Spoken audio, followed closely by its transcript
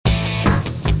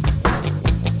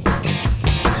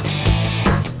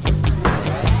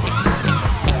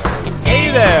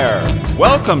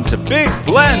Welcome to Big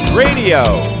Blend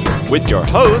Radio with your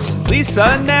hosts, Lisa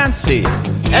and Nancy,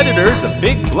 editors of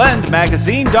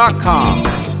BigBlendMagazine.com.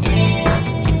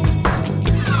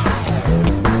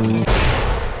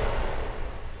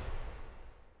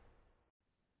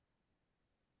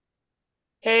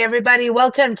 Hey everybody,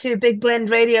 welcome to Big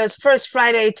Blend Radio's first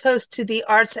Friday Toast to the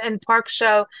Arts and Parks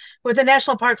show with the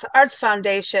National Parks Arts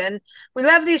Foundation. We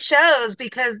love these shows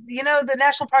because, the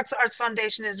National Parks Arts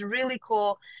Foundation is really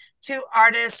cool to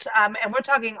artists, and we're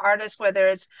talking artists, whether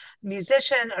it's a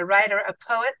musician, a writer, a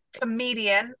poet,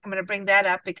 comedian. I'm going to bring that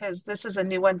up because this is a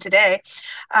new one today.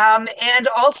 And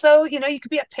also, you could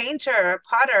be a painter, a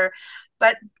potter,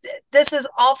 but this is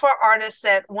all for artists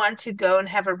that want to go and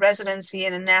have a residency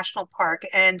in a national park.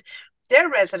 And their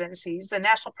residencies, the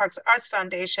National Parks Arts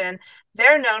Foundation,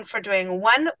 they're known for doing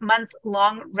 1 month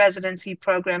long residency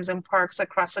programs in parks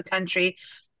across the country.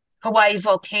 Hawaii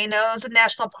Volcanoes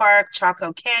National Park,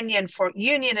 Chaco Canyon, Fort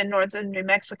Union in northern New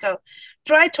Mexico,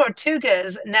 Dry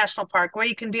Tortugas National Park, where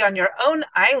you can be on your own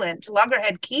island,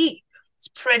 Loggerhead Key. It's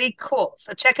pretty cool.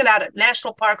 So check it out at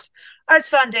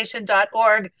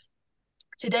nationalparksartsfoundation.org.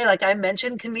 Today, like I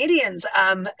mentioned, comedians.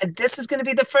 This is going to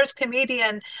be the first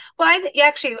comedian. Well,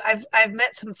 I've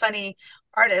met some funny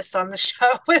artists on the show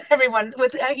with everyone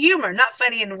with humor, not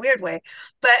funny in a weird way,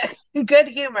 but good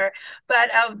humor. But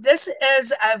this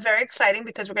is very exciting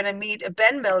because we're going to meet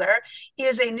Ben Miller. He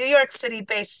is a New York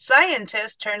City-based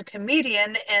scientist turned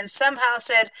comedian and somehow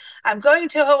said, I'm going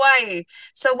to Hawaii.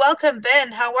 So welcome,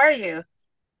 Ben. How are you?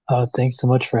 Oh, thanks so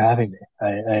much for having me.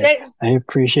 I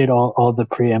appreciate all the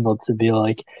preamble to be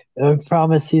like, I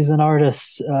promise he's an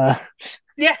artist.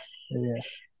 Yeah.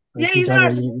 He's an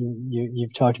artist.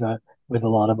 You've talked about with a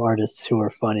lot of artists who are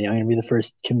funny. I'm going to be the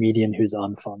first comedian who's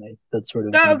unfunny. That's sort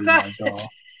of my goal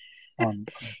on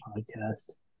the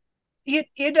podcast.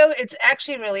 It's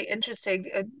actually really interesting.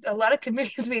 A lot of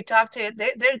comedians we talk to,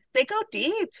 they go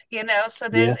deep, so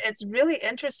it's really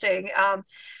interesting.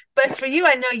 But for you,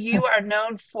 I know you are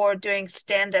known for doing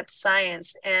stand-up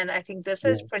science, and I think this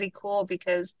is pretty cool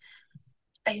because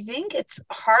I think it's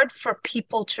hard for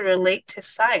people to relate to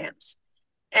science,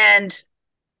 and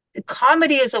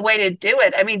comedy is a way to do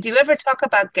it. I mean, do you ever talk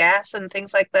about gas and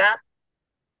things like that?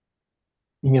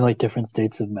 You mean like different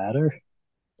states of matter?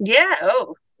 Yeah.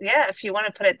 Oh, yeah. If you want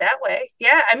to put it that way.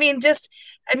 Yeah. I mean,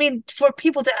 for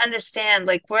people to understand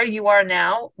like where you are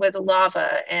now with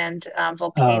lava and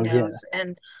volcanoes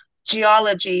and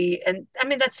geology. And I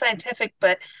mean, that's scientific,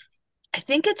 but I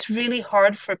think it's really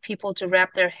hard for people to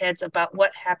wrap their heads about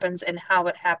what happens and how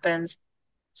it happens.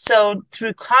 So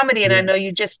through comedy, and I know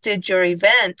you just did your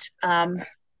event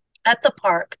at the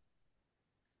park,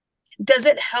 does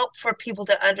it help for people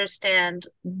to understand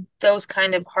those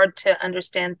kind of hard to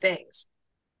understand things?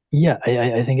 Yeah,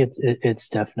 I think it's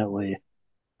definitely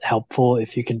helpful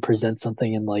if you can present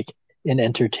something in like an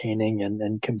entertaining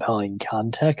and compelling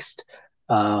context.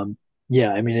 I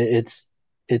mean it's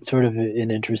sort of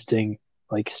an interesting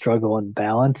like struggle and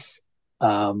balance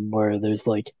where there's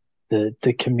like the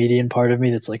comedian part of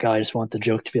me that's like, oh, I just want the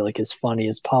joke to be like as funny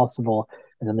as possible.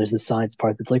 And then there's the science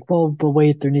part that's like, well, but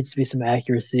wait, there needs to be some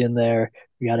accuracy in there.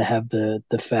 We got to have the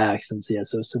facts. And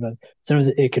so sometimes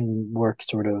it can work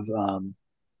sort of,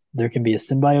 there can be a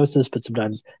symbiosis, but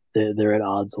sometimes they're at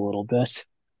odds a little bit.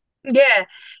 Yeah,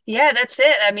 that's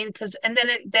it. I mean, and then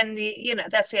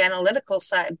that's the analytical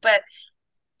side. But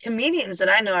comedians that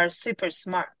I know are super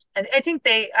smart. I think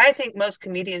most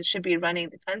comedians should be running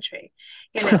the country,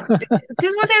 because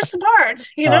they're smart.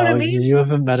 You know what I mean? You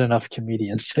haven't met enough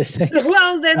comedians, I think.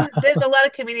 Well, then there's a lot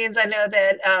of comedians I know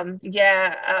that,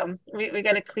 we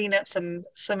got to clean up some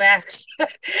acts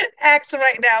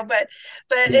right now. But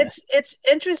it's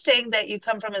interesting that you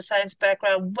come from a science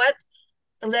background. What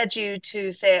led you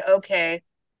to say, okay,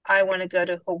 I want to go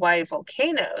to Hawaii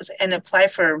Volcanoes and apply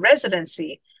for a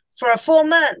residency for a full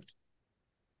month?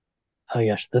 Oh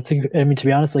gosh, I mean, to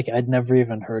be honest, like I'd never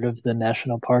even heard of the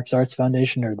National Parks Arts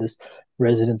Foundation or this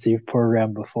residency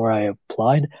program before I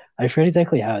applied. I forget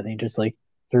exactly how. I think just like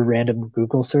through random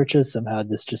Google searches, somehow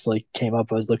this just like came up.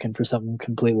 I was looking for something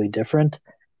completely different.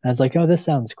 And I was like, oh, this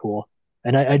sounds cool.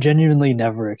 And I genuinely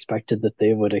never expected that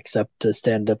they would accept a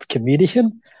stand-up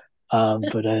comedian.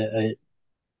 But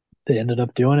they ended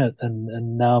up doing it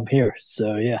and now I'm here.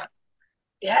 So yeah.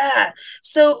 Yeah.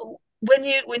 So when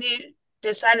you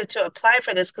decided to apply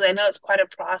for this, because I know it's quite a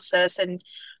process, and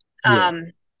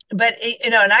but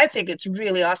and I think it's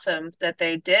really awesome that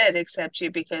they did accept you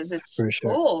because it's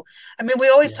cool. I mean, we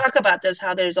always talk about this,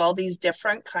 how there's all these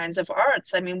different kinds of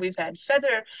arts. I mean, we've had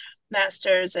feather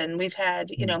masters and we've had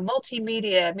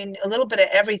multimedia. I mean, a little bit of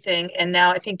everything. And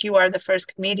now I think you are the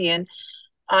first comedian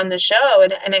on the show,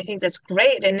 and I think that's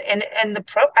great. And the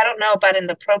pro I don't know about in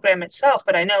the program itself,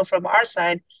 but I know from our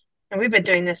side, and we've been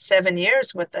doing this 7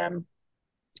 years with them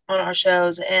on our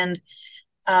shows, and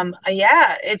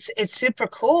yeah, it's super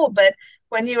cool. But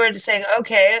when you were saying,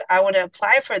 okay, I want to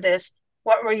apply for this,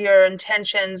 what were your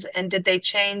intentions, and did they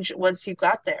change once you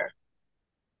got there?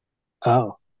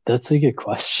 Oh, that's a good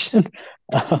question.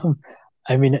 Um,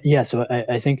 I mean, yeah, so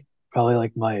I think probably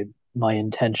like my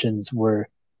intentions were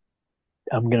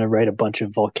I'm gonna write a bunch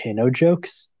of volcano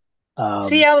jokes.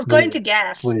 See, I was going Which, to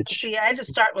gas. which See, I had to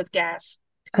start with gas.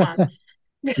 Come on.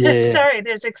 yeah, Sorry,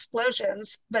 there's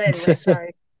explosions. But anyway, yeah.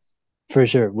 sorry. For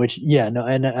sure. Which, yeah, no,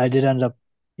 and I did end up,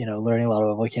 learning a lot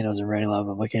about volcanoes and writing a lot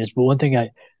about volcanoes. But one thing I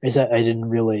said I didn't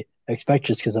really expect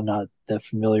just because I'm not that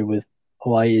familiar with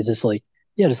Hawaii is just like,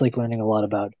 yeah, just like learning a lot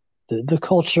about the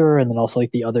culture and then also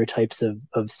like the other types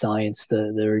of science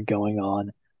that are going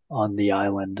on the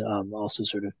island. Also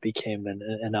sort of became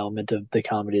an element of the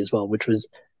comedy as well, which was,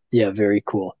 yeah, very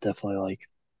cool. Definitely like,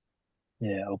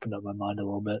 yeah, opened up my mind a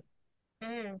little bit.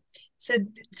 Mm. So,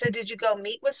 so did you go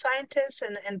meet with scientists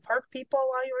and park people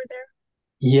while you were there?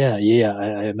 Yeah, yeah.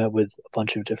 I met with a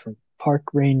bunch of different park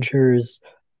rangers.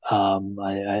 I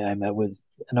met with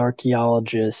an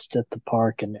archaeologist at the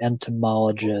park, an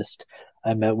entomologist.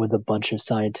 I met with a bunch of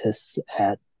scientists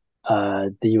at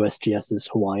the USGS's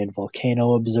Hawaiian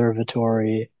Volcano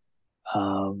Observatory,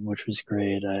 which was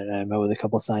great. I met with a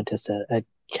couple of scientists at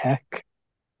Keck,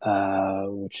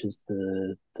 which is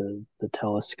the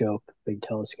telescope, big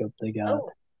telescope they got.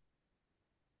 Oh,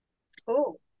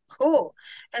 cool, cool.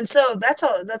 And so that's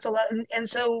a lot. And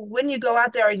so when you go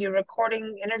out there, are you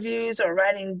recording interviews or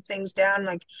writing things down?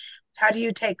 Like, how do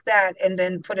you take that and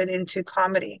then put it into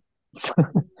comedy?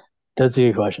 That's a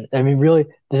good question. I mean, really,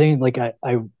 the thing, like, I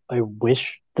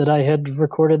wish that I had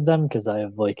recorded them because I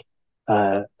have like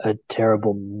a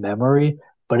terrible memory.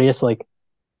 But I guess like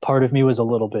part of me was a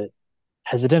little bit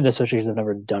hesitant, especially because I've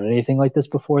never done anything like this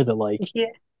before. That like Yeah.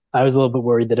 I was a little bit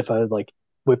worried that if I would like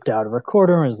whipped out a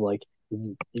recorder and was like,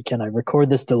 can I record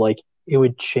this? To like it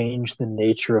would change the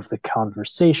nature of the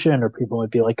conversation, or people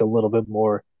might be like a little bit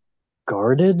more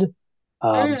guarded. So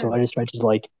Mm. I just tried to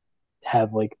like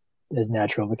have like as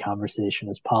natural of a conversation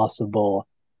as possible.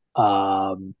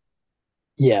 Um,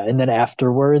 yeah, and then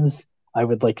afterwards, I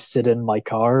would like sit in my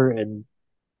car and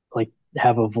like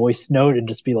have a voice note and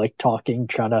just be like talking,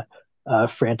 trying to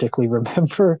frantically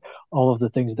remember all of the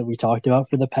things that we talked about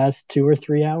for the past 2 or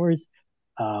 3 hours.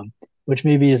 Which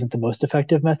maybe isn't the most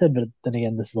effective method, but then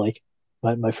again, this is like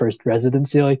my first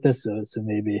residency like this, so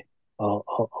maybe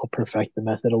I'll perfect the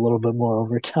method a little bit more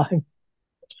over time.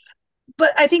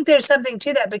 But I think there's something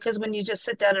to that because when you just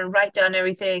sit down and write down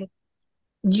everything,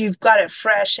 you've got it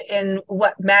fresh in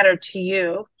what mattered to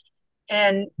you.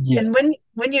 And Yeah. and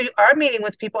when you are meeting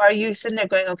with people, are you sitting there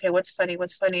going, okay, what's funny,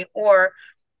 what's funny? Or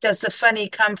does the funny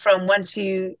come from once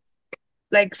you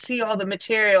like see all the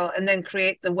material and then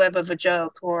create the web of a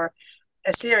joke or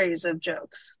a series of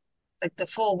jokes, like the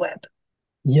full web?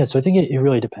 Yeah, so I think it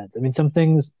really depends. I mean, some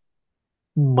things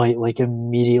might like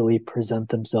immediately present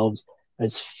themselves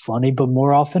as funny, but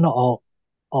more often I'll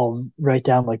write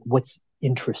down like what's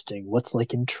interesting, what's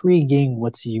like intriguing,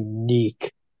 what's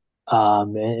unique.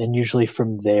 And usually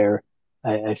from there,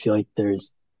 I feel like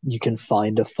there's you can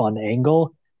find a fun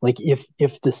angle. Like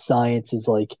if the science is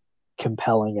like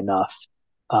compelling enough,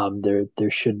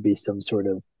 there should be some sort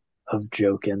of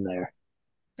joke in there.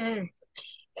 Mm.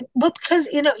 Well, because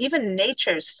even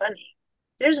nature is funny.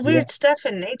 There's Yeah. weird stuff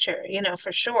in nature,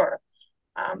 for sure.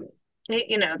 Um,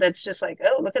 that's just like,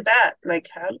 oh, look at that. Like,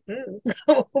 how,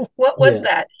 what was Yeah.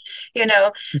 that? You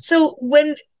know, so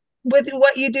when with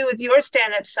what you do with your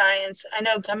stand-up science, I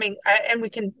know and we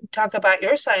can talk about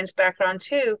your science background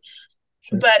too,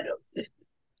 Sure. but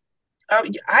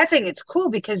I think it's cool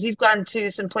because you've gone to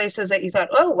some places that you thought,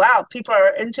 oh, wow, people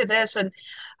are into this, and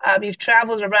you've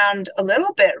traveled around a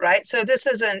little bit, right? So this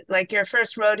isn't like your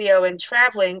first rodeo in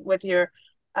traveling with your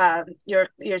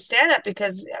stand up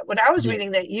because when I was Yeah.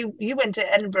 reading that you went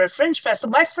to Edinburgh Fringe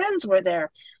Festival, my friends were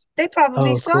there. They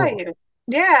probably Oh, saw cool. you.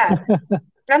 Yeah.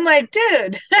 I'm like,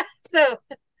 dude. So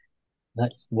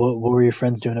Nice. What were your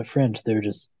friends doing at Fringe? They were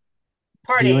just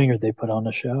partying. viewing or they put on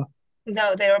a show?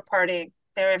 No, they were partying.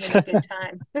 They were having a good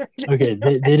time. Okay,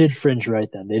 they did Fringe right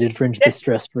then. They did Fringe the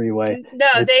stress-free way. No,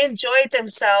 they It's enjoyed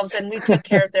themselves and we took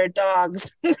care of their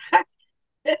dogs.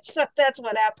 So that's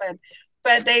what happened.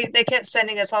 But they kept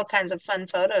sending us all kinds of fun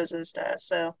photos and stuff.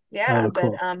 So yeah, oh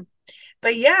cool.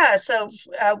 but yeah, so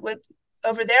with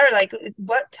over there, like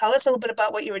what tell us a little bit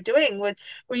about what you were doing.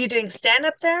 Were you doing stand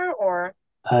up there or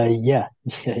Yeah.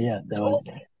 Yeah, yeah. That was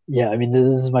cool? yeah, I mean this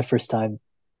is my first time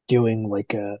doing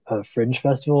like a fringe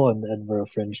festival, and Edinburgh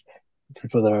Fringe,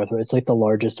 people that are, it's like the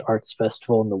largest arts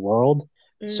festival in the world.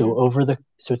 So Mm.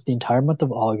 it's the entire month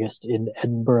of August in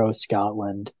Edinburgh,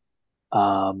 Scotland.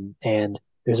 And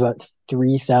there's about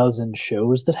 3,000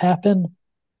 shows that happen,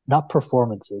 not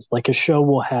performances. Like a show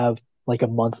will have like a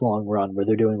month-long run where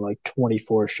they're doing like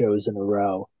 24 shows in a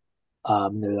row.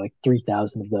 There are like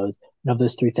 3,000 of those. And of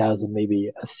those 3,000,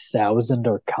 maybe 1,000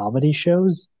 are comedy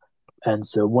shows. And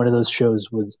so one of those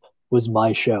shows was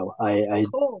my show.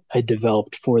 Cool. I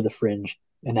developed for the Fringe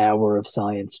an hour of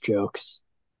science jokes,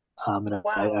 and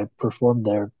Wow. I performed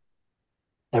there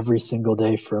every single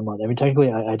day for a month. I mean,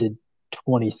 technically, I did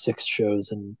 26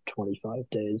 shows in 25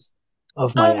 days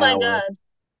of my Oh my hour. God.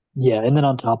 Yeah, and then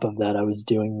on top of that, I was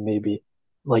doing maybe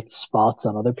like spots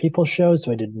on other people's shows.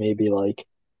 So I did maybe like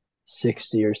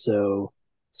 60 or so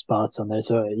spots on there.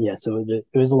 So yeah, so it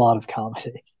was a lot of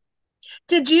comedy.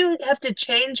 Did you have to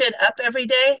change it up every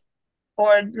day?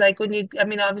 Or like when you, I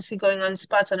mean, obviously going on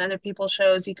spots on other people's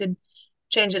shows, you could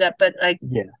change it up, but like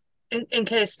Yeah. in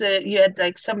case that you had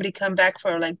like somebody come back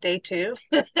for like day two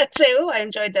and say, "Oh, I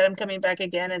enjoyed that. I'm coming back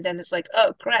again," and then it's like,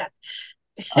 "Oh crap,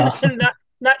 Uh,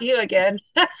 not you again."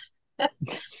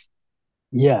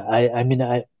 yeah, I mean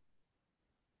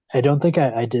I don't think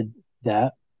I did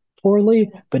that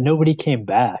poorly, but nobody came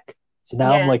back. So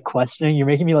now I'm Yeah. like questioning. You're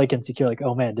making me like insecure, like,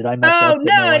 oh man, did I mess Oh up no,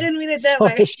 that no I one didn't mean it that saw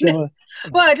way. the show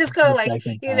Well, I just go the like,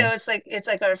 second time? it's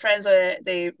like our friends where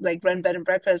they like run bed and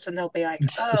breakfast and they'll be like,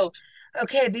 "Oh,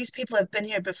 okay, these people have been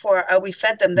here before. Oh, we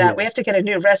fed them that. We Yeah. have to get a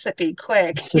new recipe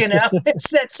quick."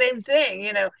 It's that same thing,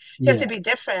 You have to Yeah, be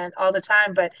different all the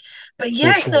time, but for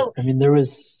yeah, sure. so I mean, there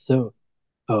was so,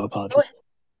 oh, go apologies. ahead.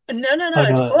 No, no, no, Oh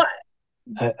it's no, cool.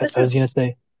 This I was is gonna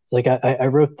say, it's like I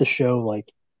wrote the show like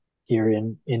here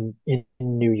in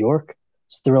New York.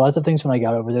 So there were lots of things when I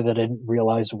got over there that I didn't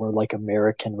realize were like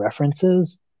American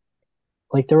references.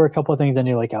 Like there were a couple of things I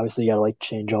knew, like obviously you gotta like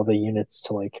change all the units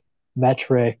to like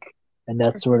metric and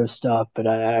that sort Mhm. of stuff. But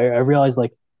I realized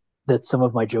like that some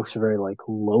of my jokes are very like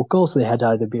local, so they had to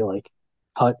either be like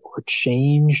cut or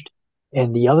changed.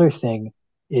 And the other thing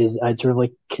is I'd sort of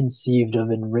like conceived of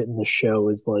and written the show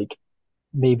as like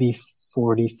maybe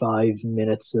 45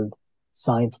 minutes of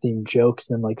science themed jokes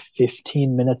and like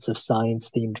 15 minutes of science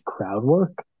themed crowd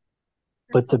work.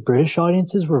 But the British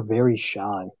audiences were very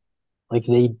shy. Like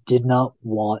they did not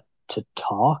want to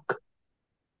talk.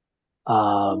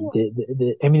 Oh,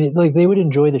 I mean, like they would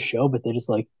enjoy the show, but they just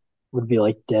like would be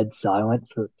like dead silent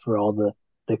for all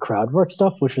the crowd work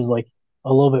stuff, which was like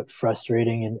a little bit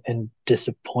frustrating and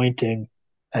disappointing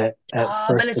at but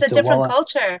first. it's But a so different while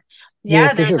culture. yeah,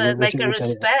 Yeah, for there's sure, a like a which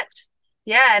I respect.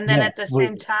 Yeah, and then yeah, at the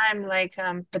same time, like,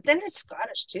 but then it's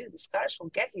Scottish too. The Scottish will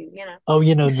get you. oh,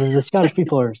 you know, the Scottish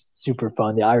people are super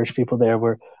fun. The Irish people there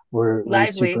were Lively.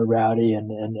 super rowdy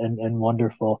and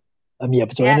wonderful. Yeah,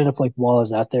 but so I Yeah. ended up like while I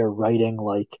was out there writing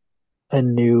like a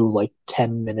new like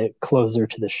 10-minute closer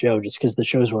to the show just because the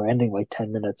shows were ending like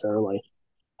 10 minutes early.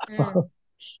 Mm.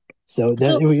 So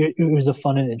that So it was a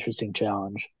fun and interesting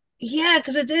challenge. yeah,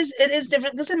 because it is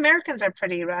different because Americans are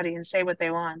pretty rowdy and say what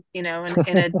they want, and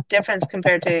in a difference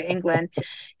compared to England.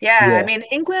 Yeah, I Yeah, mean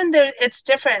England there it's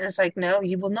different. It's like, no,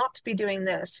 you will not be doing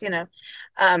this.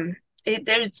 Um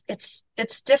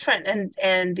it's different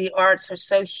and the arts are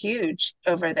so huge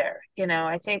over there.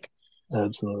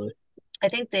 absolutely. I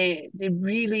think they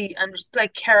really understand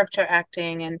like character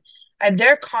acting and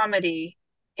their comedy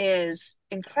is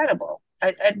incredible.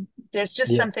 There's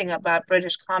just Yeah, something about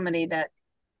British comedy that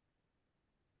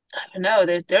I don't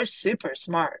know, they're super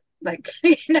smart. Like,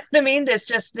 you know what I mean?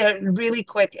 They're really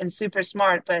quick and super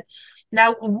smart. But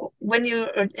now, when you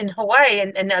are in Hawaii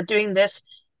and now doing this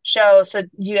show, so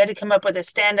you had to come up with a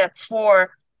stand up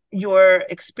for your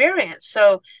experience.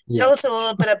 So tell us a yes.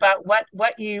 little bit about what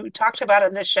you talked about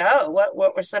on the show. What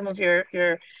were some of your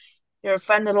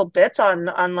fun little bits on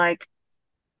like,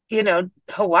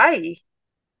 Hawaii?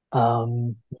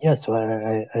 Yeah, so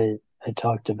I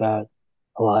talked about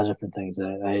a lot of different things.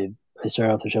 I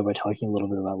started off the show by talking a little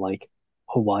bit about like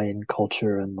Hawaiian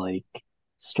culture and like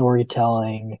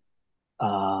storytelling,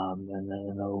 and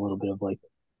then a little bit of like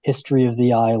history of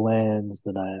the islands.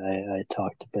 Then I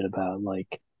talked a bit about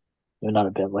like, not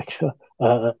a bit, like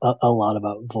a lot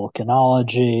about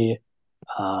volcanology,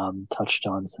 touched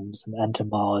on some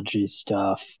entomology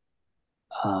stuff.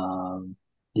 Um,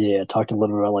 yeah, talked a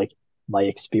little bit about like my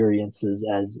experiences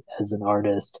as an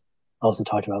artist. Also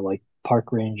talked about like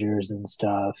park rangers and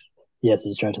stuff. Yes,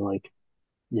 just tried to like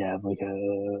yeah, have like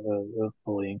a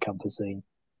fully encompassing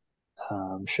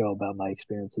show about my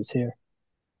experiences here.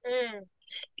 Mm.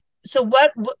 So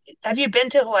what have you been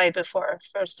to Hawaii before?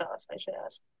 First off, I should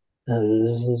ask.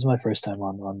 This is my first time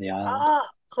on the island. Oh,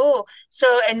 cool.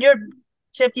 So, and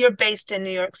you're based in New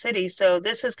York City, so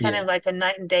this is kind Yeah. of like a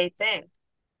night and day thing.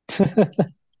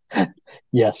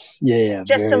 Yes. Yeah, yeah.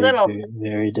 Just a Very, little, very,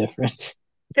 very different.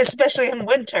 especially in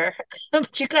winter.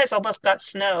 But you guys almost got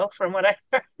snow from what I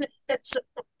heard.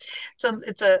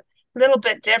 It's a little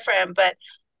bit different, but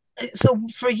so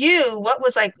for you, what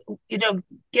was like,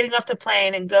 getting off the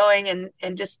plane and going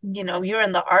and just, you're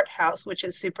in the art house, which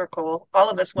is super cool. All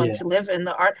of us want Yeah. to live in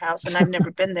the art house, and I've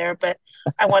never been there, but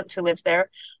I want to live there.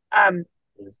 Um,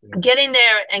 It's very nice. Getting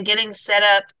there and getting set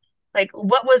up, like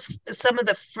what was some of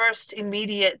the first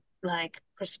immediate like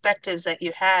perspectives that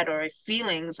you had or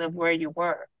feelings of where you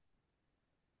were?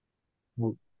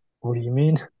 Wh- What do you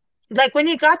mean? Like when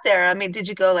you got there, I mean, did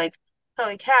you go like,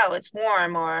 holy cow, it's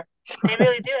warm, or they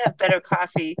really do have better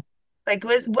coffee? Like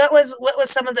what was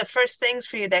some of the first things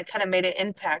for you that kind of made an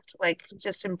impact, like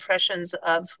just impressions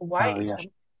of Oh Hawaii? yeah.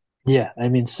 Yeah, I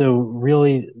mean, so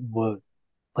really what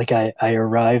like I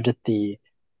arrived at the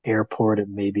airport at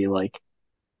maybe like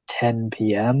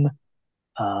 10 p.m.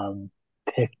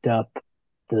 Picked up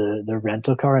the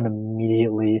rental car and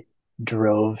immediately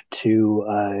drove to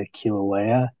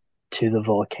Kilauea to the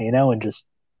volcano and just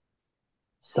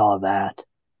saw that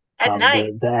At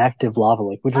night. the active lava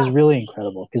lake, which was Oh, really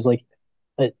incredible because like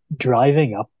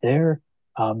driving up there,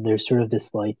 there's sort of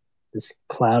this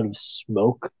cloud of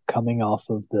smoke coming off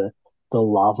of the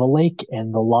lava lake,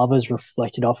 and the lava is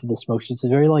reflected off of the smoke. So it's a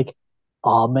very like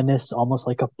ominous, almost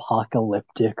like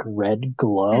apocalyptic red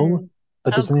glow, mm,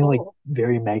 but oh, there's something like cool.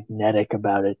 very magnetic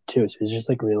about it too. So it's just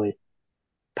like really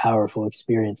powerful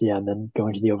experience. Yeah, and then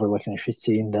going to the overlook and actually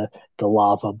seeing the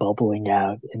lava bubbling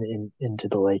out into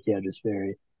the lake. Yeah, just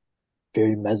very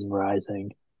very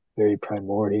mesmerizing, very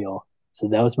primordial. So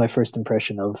that was my first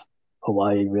impression of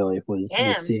Hawaii. Really was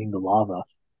Damn, seeing the lava.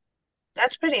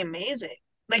 that's pretty amazing.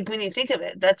 Like when you think of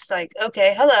it, that's like,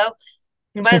 okay, hello.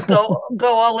 You might as go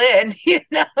all in,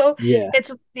 Yeah.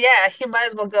 It's yeah, you might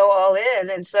as well go all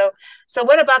in. And so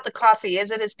what about the coffee?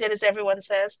 Is it as good as everyone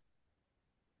says?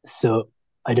 So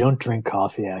I don't drink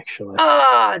coffee actually.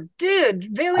 Oh,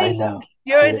 dude, I really? know.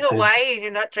 You're in I've Hawaii and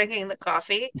you're not drinking the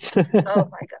coffee? Oh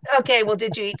my God. Okay, well,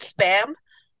 did you eat spam?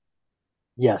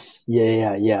 yes. Yeah,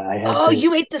 yeah, yeah. I had Oh, the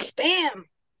you ate the spam.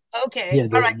 Okay. yeah,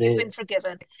 All right, you've they been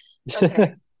forgiven.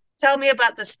 Okay. Tell me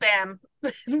about the spam.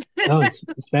 no,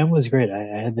 spam was great. I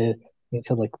had it's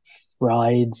called like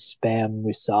fried spam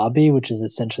musabi, which is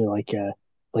essentially like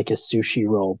a sushi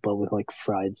roll, but with like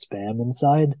fried spam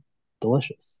inside.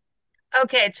 Delicious.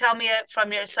 Okay, tell me it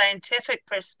from your scientific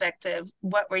perspective.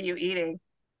 What were you eating?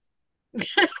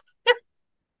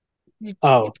 You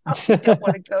Oh, probably don't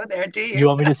want to go there, do you you?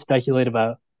 want me to speculate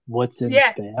about what's in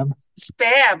Yeah, spam?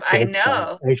 spam. So I it's fun.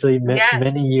 know. Actually, Yeah.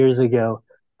 many years ago,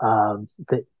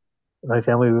 the, my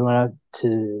family we went out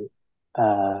to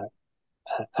uh,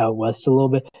 out west a little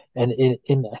bit, and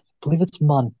in I believe it's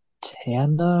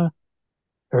Montana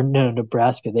or no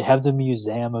Nebraska. They have the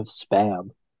Museum of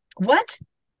Spam. What?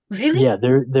 Yeah, Really?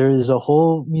 there is a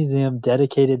whole museum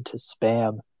dedicated to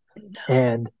spam, No.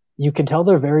 and you can tell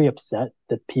they're very upset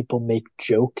that people make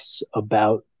jokes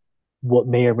about what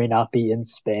may or may not be in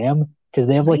spam because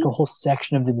they have like a Really? whole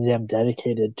section of the museum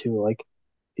dedicated to like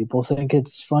people think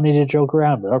it's funny to joke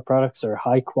around, but our products are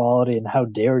high quality and how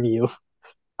dare you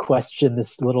question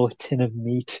this little tin of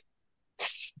meat?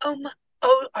 Oh my,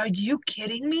 oh, are you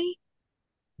kidding me?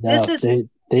 This No, is,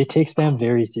 they take spam oh,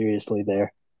 very seriously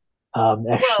there. well,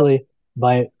 Actually,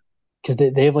 my because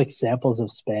they have like samples of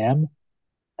spam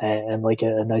and like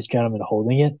a nice gentleman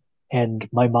holding it, and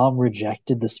my mom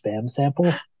rejected the spam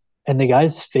sample, and the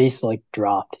guy's face like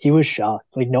dropped. He was shocked.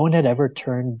 Like no one had ever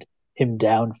turned him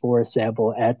down for a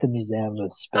sample at the Museum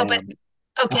of oh, but Spam.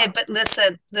 okay, but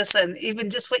listen, even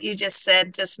just what you just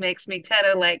said just makes me kind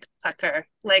of like pucker.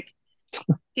 Like,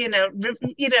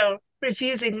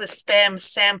 refusing the spam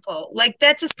sample. Like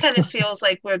that just kind of feels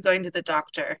like we're going to the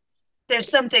doctor. There's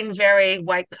something very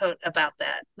white coat about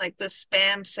that, like the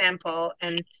spam sample.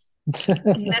 And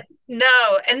no,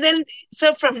 no. And then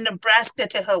so from Nebraska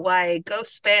to Hawaii, go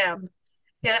spam.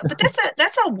 Yeah, but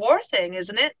that's a war thing,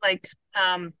 isn't it? Like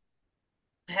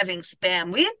having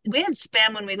spam. We had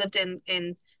spam when we lived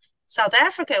in South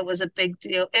Africa. It was a big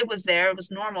deal. It was there. It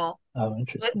was normal. Oh,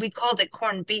 interesting. We called it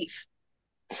corned beef.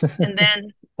 And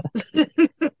then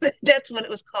that's what it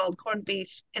was called, corned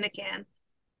beef in a can,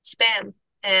 spam.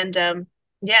 And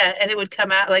yeah, and it would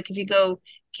come out like if you go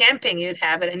camping, you'd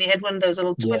have it, and you had one of those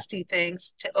little Yeah, twisty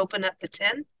things to open up the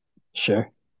tin,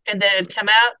 sure. and then it'd come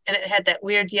out, and it had that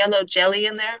weird yellow jelly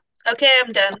in there. Okay,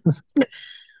 I'm done.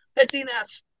 That's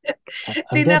enough.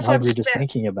 It's I'm getting enough on hungry just spam.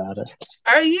 thinking about it.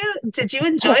 Are you? Did you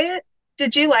enjoy it?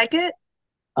 Did you like it?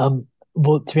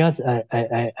 Well, to be honest,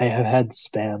 I have had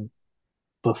spam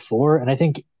before, and I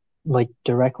think like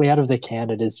directly out of the can,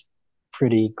 it is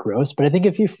pretty gross. But I think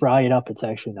if you fry it up, it's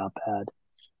actually not bad.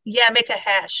 Yeah, make a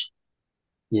hash,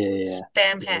 Yeah, yeah,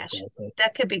 spam yeah, hash. exactly.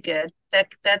 That could be good.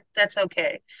 That's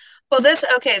okay. Well, this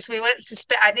okay. So we went to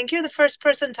spam. I think you're the first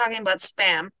person talking about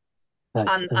spam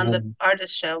Nice. on And the then,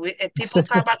 artist show. People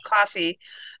talk about coffee,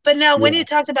 but now when you yeah.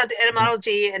 talked about the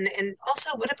etymology and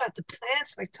also what about the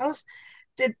plants? Like, tell us,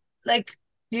 did like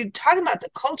you talking about the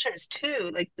cultures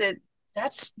too? Like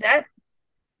that's that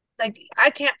like I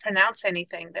can't pronounce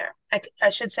anything there. I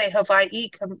should say Hawaii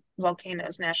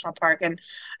Volcanoes National Park, and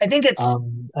I think it's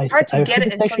hard to I've get heard it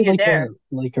it's until actually you're there.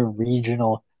 like a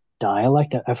regional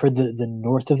dialect. I've heard the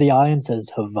north of the island says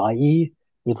Hawaii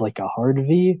with like a hard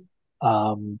V,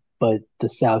 but the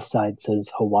south side says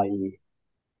Hawaii.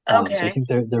 So I Okay. think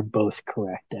they're both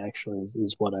correct actually,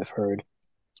 is what I've heard.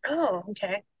 Oh,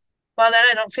 okay. Well, then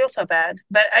I don't feel so bad.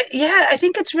 But yeah, I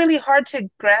think it's really hard to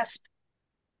grasp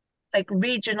like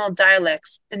regional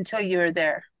dialects until you're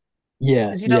there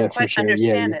Yeah, because you yeah, don't for quite sure.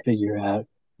 Yeah, understand you it. figure out,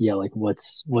 yeah, like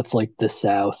what's like the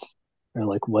south, or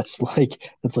like what's like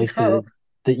Oh,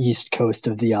 the east coast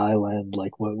of the island.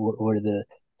 Like what are the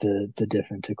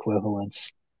different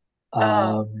equivalents?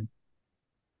 oh, Um,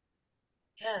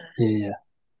 yeah. yeah, yeah.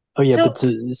 Oh yeah, So, but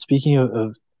speaking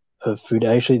of food,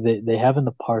 actually they have in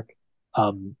the park,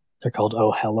 they're called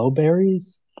Oh Hello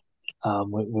berries,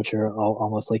 which are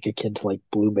almost like akin to like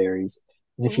blueberries.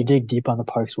 And if you dig deep on the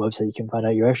park's website, you can find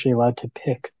out you're actually allowed to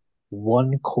pick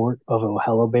 1 quart of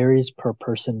Ohelo berries per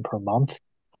person per month.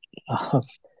 Um,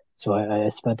 so I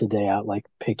spent a day out like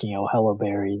picking Ohelo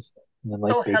berries and then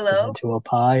like oh, baked them hello. into a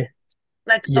pie.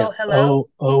 Like, Yeah, oh, hello.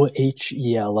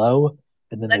 Ohelo,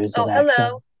 and then Like, there's oh, an accent.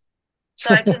 hello.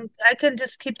 So I can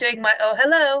just keep doing my oh,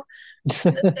 hello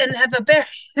and have a berry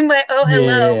in my oh, Yeah,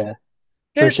 hello. yeah,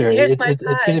 for Here's sure. here's my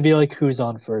It's gonna pie. be like who's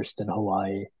on first in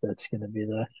Hawaii. That's gonna be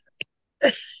the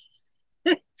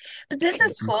But this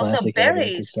is some cool. So classic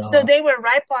elevator berries. So style. they were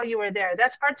ripe while you were there.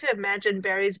 That's hard to imagine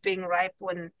berries being ripe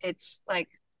when it's like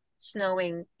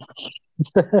snowing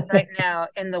right now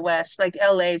in the West. Like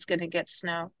LA is gonna get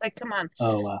snow. Like, come on.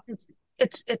 Oh wow.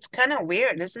 It's kind of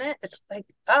weird, isn't it? It's like,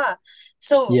 ah.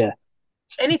 So Yeah.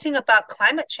 anything about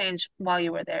climate change while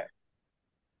you were there?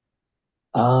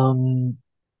 Um,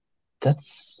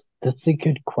 that's a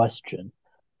good question.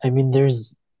 I mean,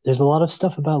 there's a lot of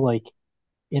stuff about like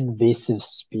invasive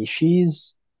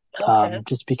species, Okay.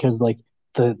 just because like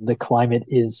the climate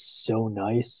is so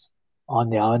nice on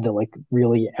the island that like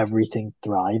really everything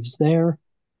thrives there.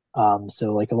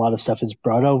 So like a lot of stuff is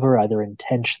brought over either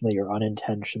intentionally or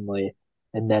unintentionally,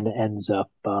 and then ends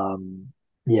up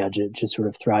yeah, just sort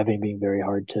of thriving, being very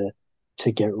hard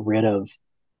to get rid of.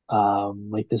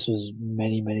 Like this was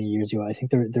many years ago. I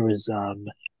think there was uh,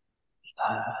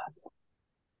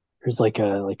 there's like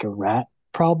a rat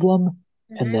problem,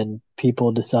 and Hmm. then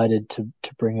people decided to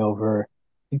bring over.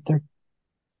 I think they're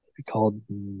called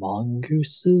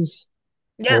mongooses,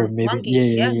 Yeah, or maybe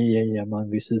monkeys. Yeah. yeah,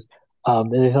 mongooses.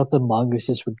 And they thought the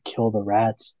mongooses would kill the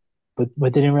rats, but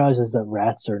what they didn't realize is that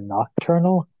rats are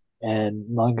nocturnal, and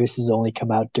mongooses only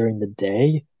come out during the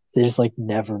day. So they just like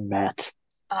never met.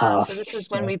 So this is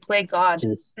when So we play God.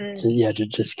 Mm. just yeah,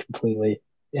 just completely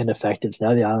ineffective. So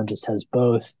now the island just has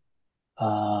both.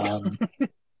 Um,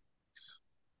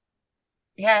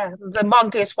 Yeah, the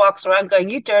mongoose walks around going,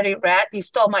 "You dirty rat, you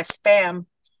stole my spam."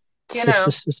 You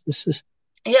know.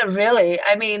 Yeah, really.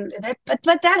 I mean, but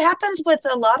that happens with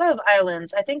a lot of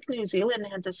islands. I think New Zealand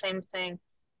had the same thing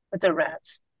with the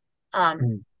rats. Um,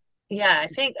 Mm, yeah, I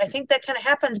think that kind of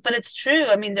happens, but it's true.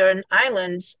 I mean, there are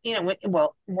islands,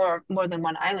 well, more than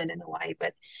one island in Hawaii,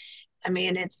 but I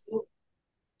mean,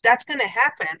 that's going to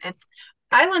happen. It's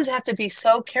islands have to be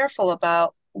so careful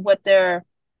about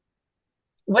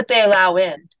what they allow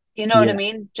in. You know what I yeah.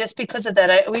 mean? Just because of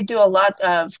that, we do a lot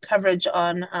of coverage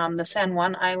on the San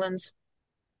Juan Islands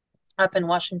up in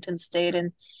Washington State,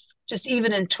 and just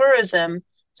even in tourism,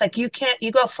 it's like you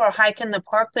go for a hike in the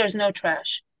park, there's no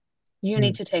trash. You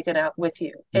need Mm, to take it out with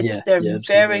you. It's yeah, yeah,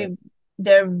 absolutely.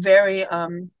 they're very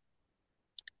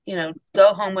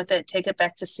go home with it, take it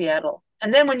back to Seattle.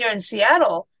 And then when you're in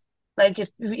Seattle, like if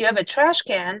you have a trash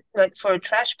can, like for a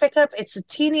trash pickup, it's the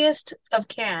teeniest of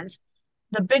cans.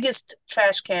 The biggest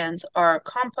trash cans are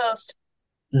compost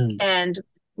Mm, and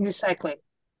recycling.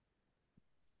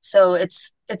 So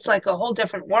it's like a whole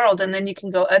different world. And then you can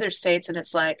go other states and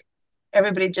it's like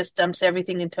everybody just dumps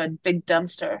everything into a big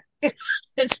dumpster.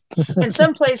 It's and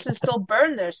some places still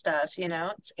burn their stuff.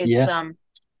 It's yeah,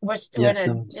 we're yeah. in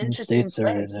an Some interesting states are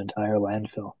an place. entire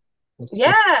landfill.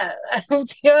 Yeah.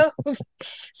 Yeah.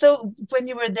 So when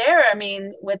you were there, I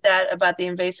mean, with that about the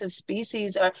invasive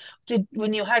species, or did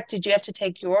when you hiked, did you have to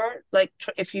take your like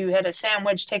if you had a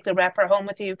sandwich, take the wrapper home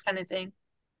with you kind of thing?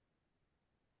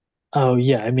 Oh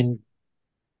yeah, I mean,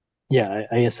 yeah,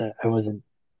 I guess I wasn't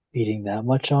eating that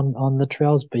much on the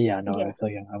trails, but yeah, no, I Yeah. feel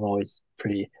like I'm always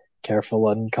pretty careful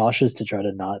and cautious to try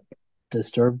to not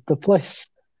disturb the place.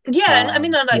 Yeah, and I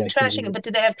mean, not like Yeah, because trashing it, but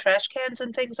do they have trash cans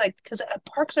and things like? Because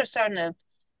parks are starting to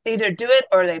they either do it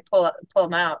or they pull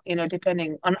them out,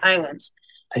 depending on islands.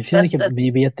 I feel like That's it that's. may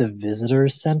be at the visitor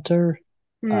center,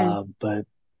 Hmm.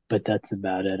 but that's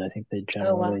about it. I think they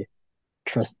Oh wow. generally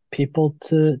trust people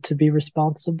to be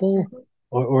responsible, Mhm.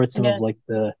 or it's some of Yeah, like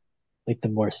the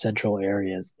more central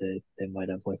areas that they might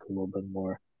have like a little bit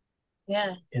more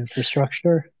yeah.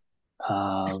 infrastructure.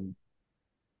 Um,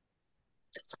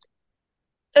 That's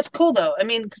that's cool though. I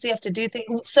mean, because you have to do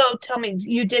things. So tell me,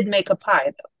 you did make a pie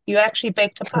though. You actually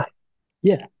baked a pie.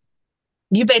 yeah.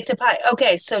 You baked a pie.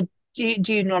 Okay, so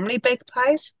do you normally bake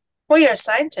pies? Well, you're a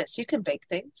scientist. You can bake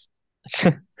things.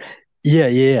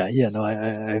 Yeah. No,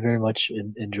 I very much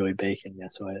enjoy baking. Yeah,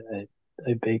 so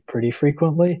I bake pretty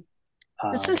frequently.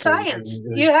 It's a So science. it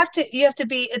You was, have to you have to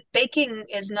be baking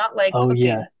is not like oh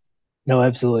yeah, cooking. no,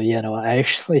 absolutely. Yeah, no, I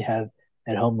actually have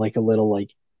at home like a little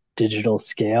like digital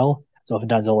scale. So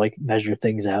oftentimes I'll like measure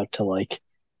things out to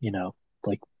you know,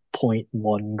 like point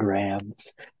 0.1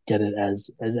 grams, get it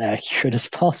as accurate as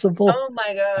possible. Oh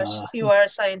my gosh, Uh, you are a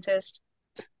scientist.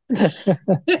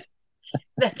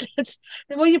 That's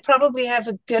well, you probably have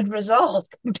a good result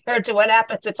compared to what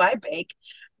happens if I bake.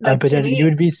 Like but to you me,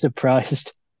 would be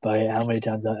surprised by how many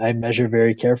times I measure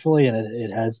very carefully and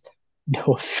it has no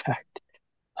effect.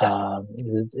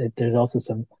 There's also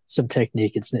some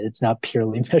technique. It's not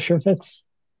purely measurements.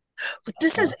 but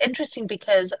this Uh, is interesting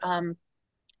because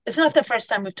it's not the first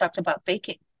time we've talked about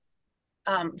baking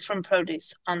from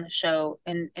produce on the show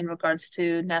in regards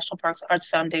to National Parks Arts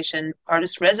Foundation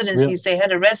artist residencies. Really? They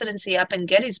had a residency up in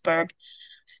Gettysburg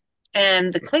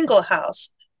and the Klingle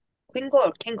House,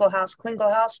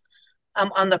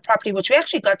 on the property, which we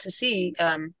actually got to see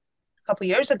a couple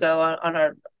years ago on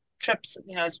our trips.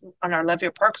 On our Love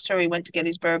Your Parks tour, we went to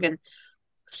Gettysburg and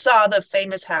saw the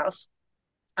famous house.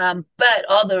 But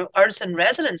all the artisan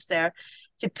residents there,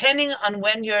 depending on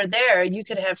when you're there, you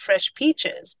could have fresh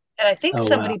peaches. And I think Oh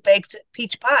somebody wow. baked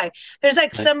peach pie. There's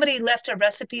like Nice. somebody left a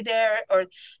recipe there, or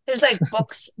there's like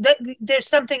books. There's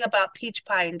something about peach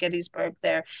pie in Gettysburg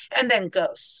there, and then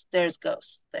ghosts. There's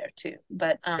ghosts there too.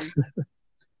 And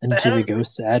But I do the don't.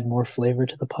 ghosts add more flavor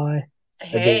to the pie?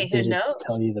 Or Hey, they who just knows?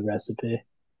 tell you the recipe?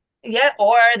 Yeah,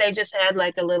 or they just add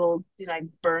like a little, like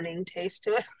burning taste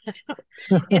to it.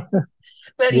 Yeah,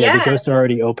 but Yeah, the yeah, ghosts are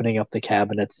already opening up the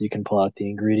cabinets. You can pull out the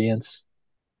ingredients.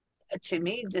 to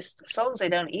me, just as long as they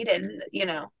don't eat it,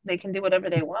 they can do whatever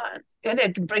they want. Or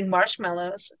they can bring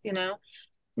marshmallows,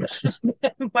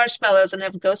 marshmallows and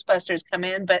have Ghostbusters come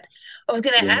in. But I was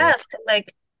going to Yeah. ask,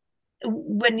 like,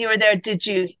 when you were there, did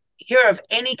you hear of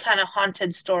any kind of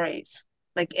haunted stories,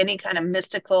 like any kind of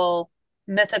mythical,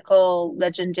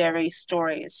 legendary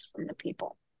stories from the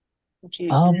people that you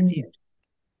Um, interviewed?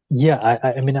 yeah,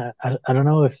 I mean, I don't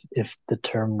know if the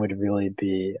term would really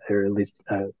be, or at least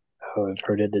how I've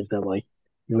heard it is that like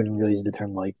you wouldn't really use the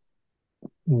term like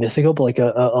mythical, but like a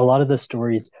lot of the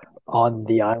stories on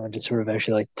the island just sort of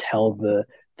actually like tell the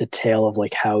tale of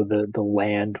like how the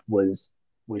land was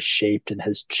shaped and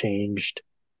has changed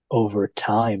over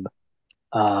time.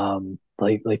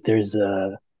 Like there's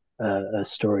a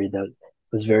story that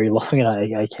was very long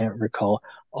and I can't recall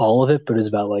all of it, but it's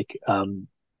about like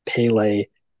Pele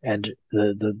and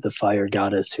the fire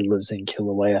goddess who lives in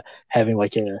Kilauea having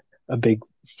like a big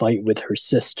fight with her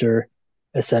sister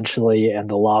essentially, and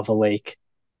the lava lake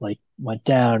like went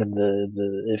down and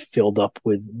the it filled up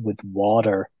with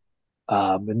water.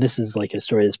 And this is like a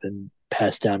story that's been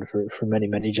passed down for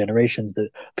many generations that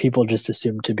people just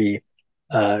assume to be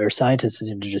or scientists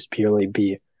assume to just purely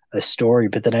be a story.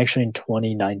 But then actually in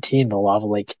 2019, the lava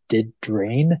lake did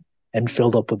drain and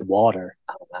filled up with water.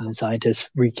 Oh, wow. And scientists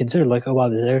reconsidered, like, oh wow,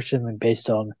 this is actually something based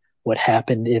on what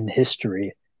happened in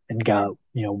history and got Mm,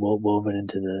 woven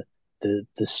into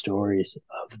the stories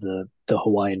of the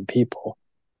Hawaiian people.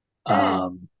 mm.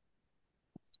 Um,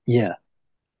 yeah,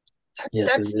 yeah.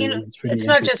 So That's, it's pretty it's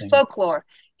not just interesting. folklore,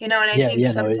 and I Yeah, think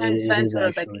yeah. No, sometimes it science is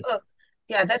was like, actually oh,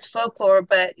 yeah, that's folklore.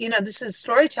 But, this is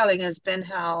storytelling has been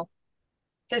how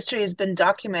history has been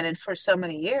documented for so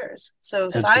many years.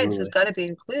 So science has absolutely. got to be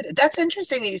included. That's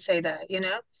interesting that you say that,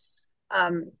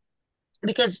 um,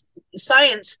 because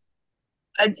science,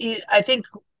 I think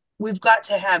we've got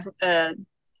to have,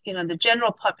 the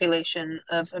general population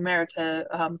of America.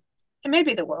 and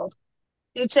maybe the world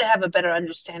needs to have a better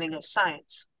understanding of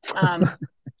science.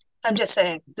 I'm just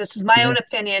saying, this is my Yeah. own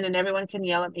opinion, and everyone can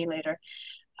yell at me later.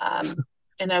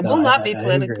 And I No, will not be I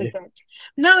politically agree. correct.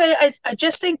 No, I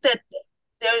just think that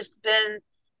there's been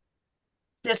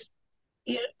this,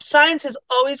 science is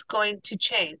always going to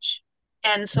change.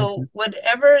 And so Hmm.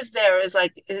 whatever is there is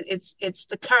like it's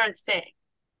the current thing.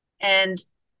 And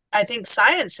I think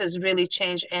science has really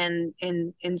changed, and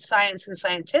in science and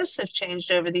scientists have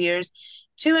changed over the years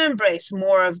to embrace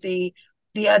more of the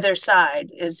other side,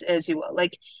 as you will.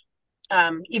 Like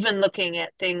even looking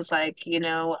at things like,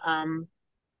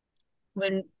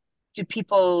 when do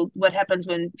people what happens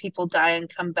when people die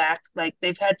and come back, like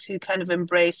they've had to kind of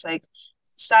embrace like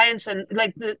science, and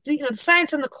like the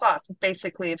science and the cloth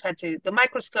basically have had to, the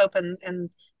microscope and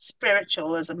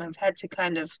spiritualism have had to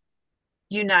kind of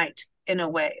unite in a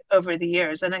way over the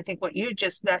years. And I think what you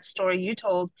just that story you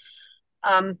told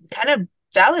kind of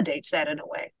validates that in a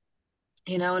way,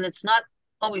 and it's not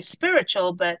always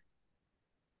spiritual, but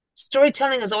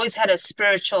storytelling has always had a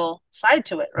spiritual side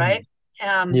to it, right?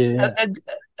 Yeah, um a, yeah. a,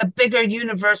 a bigger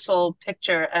universal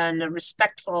picture and a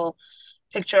respectful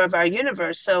picture of our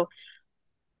universe. So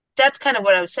that's kind of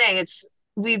what I was saying.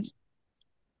 We've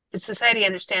Society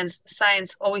understands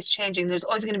science always changing. There's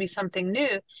always going to be something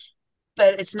new,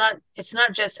 but it's not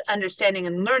just understanding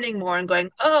and learning more and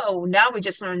going, oh, now we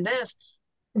just learned this.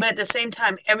 But at the same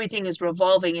time, everything is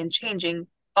revolving and changing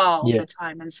all Yeah. the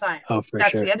time in science. Oh, for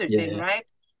That's the sure. other Yeah, thing, yeah. right?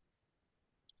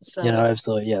 You know, So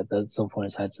absolutely. Yeah, that's the point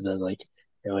aside to that. Like,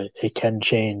 it can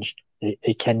change.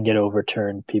 It can get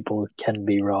overturned. People can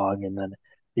be wrong, and then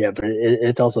yeah, but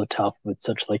it's also tough with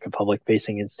such like a public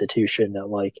facing institution that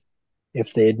like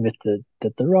if they admit that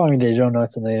they're wrong, they don't know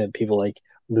something, that people like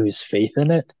lose faith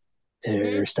in it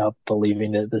mhm. or stop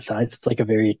believing the science. It's like a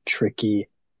very tricky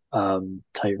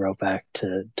tightrope act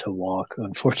to walk,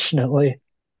 unfortunately.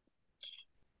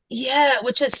 Yeah,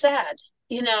 which is sad.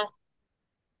 You know,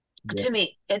 Yeah. to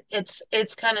me,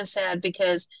 it's kind of sad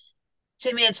because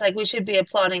to me it's like we should be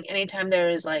applauding anytime there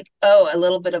is like, oh, a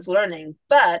little bit of learning.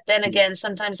 But then Yeah. again,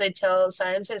 sometimes they tell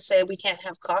scientists say we can't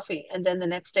have coffee, and then the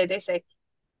next day they say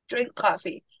drink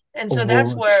coffee. And so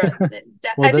that's Well, where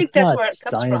well, I think that's that's not where it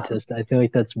comes from. scientist. I feel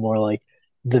like that's more like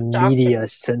the media Doctors.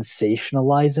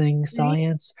 sensationalizing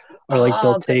science, or like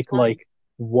they'll Oh, good take point. like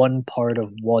one part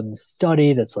of one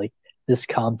study that's like this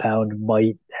compound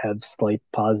might have slight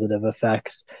positive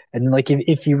effects, and like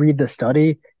if you read the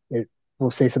study, it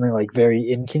will say something like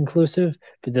very inconclusive,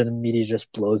 but then the media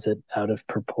just blows it out of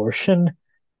proportion.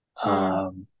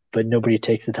 Mm, But nobody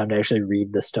takes the time to actually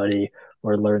read the study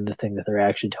or learn the thing that they're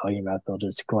actually talking about. They'll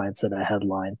just glance at a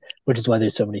headline, which is why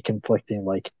there's so many conflicting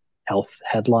like health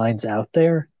headlines out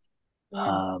there.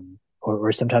 mm,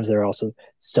 Or sometimes there are also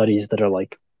studies that are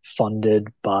like funded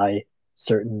by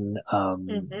certain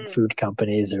hmm. food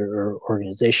companies or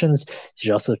organizations. So you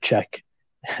should also check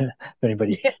if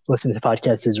anybody Yeah, listening to the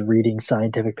podcast is reading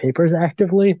scientific papers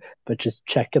actively, but just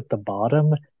check at the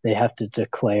bottom. They have to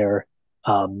declare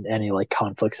any like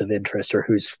conflicts of interest or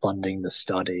who's funding the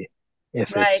study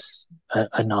if right. it's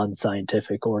a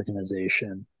non-scientific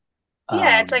organization.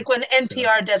 Yeah, it's like when So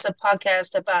NPR does a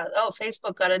podcast about, oh,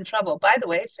 Facebook got in trouble. By the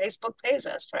way, Facebook pays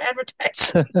us for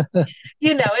advertising.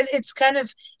 It's kind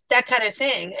of that kind of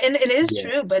thing. And it is yeah,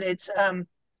 true, but it's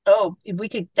oh, we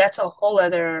could that's a whole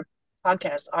other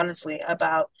podcast, honestly,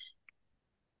 about,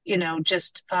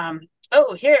 just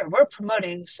oh, here we're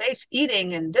promoting safe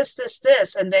eating and this,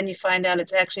 and then you find out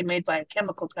it's actually made by a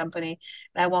chemical company.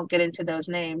 And I won't get into those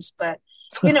names, but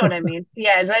you know what I mean.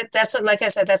 Yeah, like I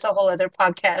said, that's a whole other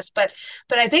podcast. But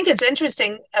I think it's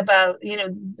interesting about,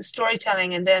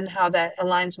 storytelling and then how that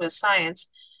aligns with science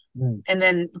mm, and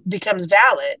then becomes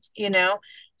valid.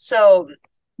 So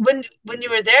when you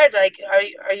were there, like,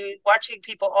 are you watching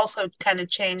people also kind of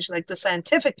change, like the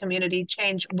scientific community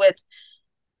change with,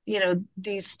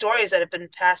 these stories that have been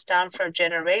passed down for a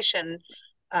generation?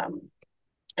 um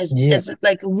yeah. is it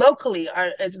like locally,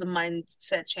 is the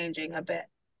mindset changing a bit?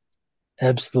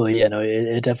 Absolutely.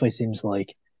 It definitely seems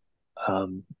like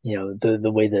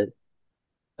the way that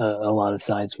a lot of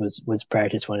science was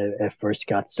practiced when it first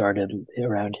got started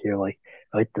around here, like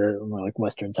the like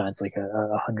Western science, like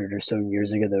a hundred or so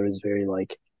years ago, that was very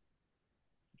like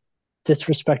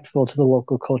disrespectful to the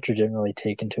local culture, didn't really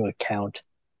take into account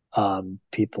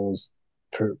people's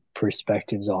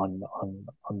perspectives on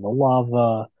the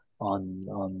lava, on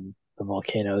the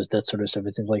volcanoes, that sort of stuff.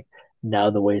 It seems like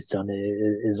now the way it's done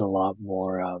is a lot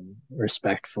more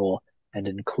respectful and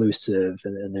inclusive,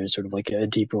 and there's sort of like a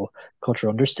deeper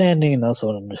cultural understanding, and also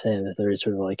an understanding that there is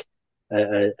sort of like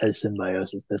a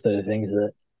symbiosis. That there are things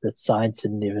that science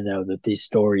didn't even know that these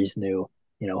stories knew,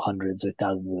 hundreds or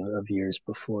thousands of years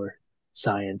before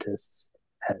scientists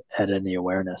had any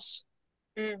awareness.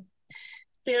 Mm.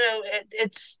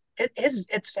 It's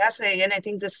fascinating, and I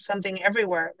think this is something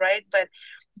everywhere, right? But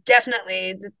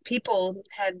definitely, the people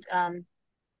had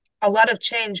a lot of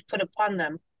change put upon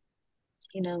them.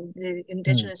 The Hmm.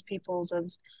 indigenous peoples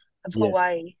of Yeah.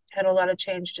 Hawaii had a lot of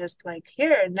change. Just like,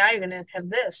 here, now you're gonna have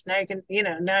this. Now you're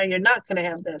gonna, now you're not gonna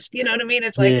have this. You know what I mean?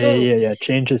 It's like, Yeah, oh, yeah, yeah.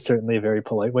 Change is certainly a very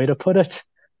polite way to put it.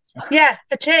 yeah,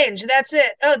 a change. That's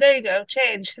it. Oh, there you go.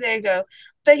 Change. There you go.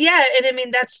 But yeah, and I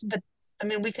mean but I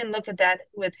mean we can look at that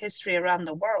with history around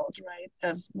the world, right?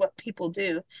 Of what people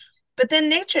do. But then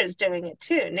nature is doing it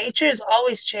too. Nature is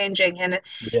always changing, and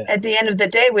Yeah. at the end of the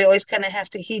day, we always kind of have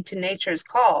to heed to nature's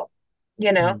call.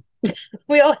 You know, Mm.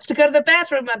 we all have to go to the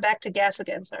bathroom. I'm back to gas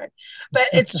again, sorry. But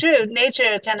it's true.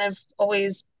 Nature kind of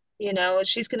always,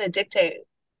 she's going to dictate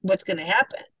what's going to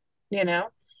happen, you know?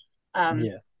 Um,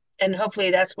 Yeah. and hopefully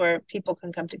that's where people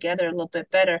can come together a little bit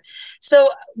better. So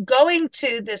going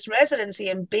to this residency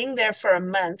and being there for a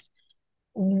month,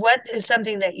 what is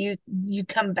something that you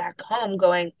come back home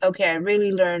going, okay, I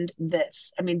really learned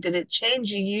this? I mean, did it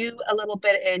change you a little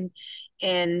bit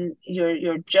in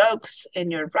your jokes,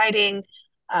 in your writing,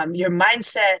 your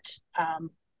mindset?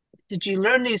 Did you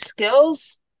learn new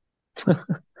skills?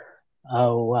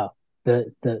 Oh wow.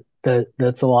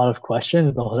 That's a lot of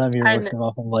questions. The whole time you're I listing them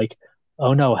off, I'm like,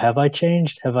 oh no, have I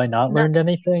changed? Have I not no learned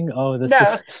anything? Oh, this no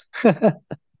is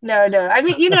no. I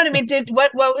mean, you know what I mean? Did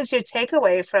what was your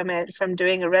takeaway from it, from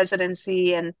doing a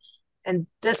residency and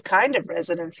this kind of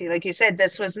residency? Like you said,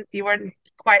 this was you weren't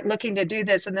quite looking to do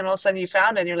this, and then all of a sudden you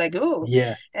found it and you're like, ooh,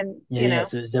 yeah. and Yeah, yeah.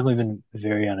 So it's definitely been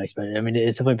very unexpected. I mean,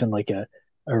 it's definitely been like a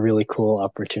really cool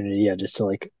opportunity, yeah, just to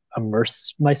like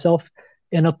immerse myself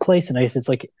in a place. And I guess it's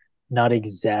like not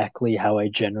exactly how I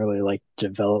generally like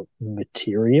develop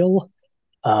material.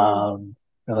 mm.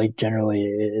 Like generally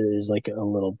it is like a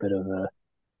little bit of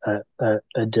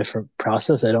a different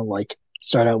process. I don't like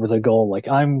start out with a goal like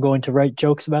I'm going to write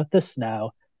jokes about this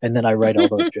now, and then I write all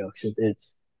those jokes.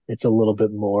 It's a little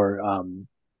bit more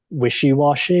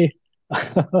wishy-washy.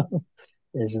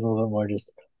 It's a little bit more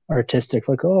just artistic,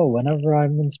 like, oh, whenever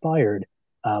I'm inspired.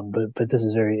 But this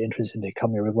is very interesting to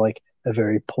come here with like a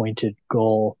very pointed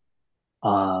goal,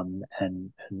 and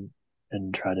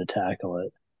try to tackle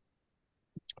it.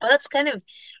 Well, that's kind of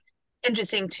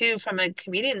interesting too from a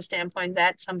comedian standpoint.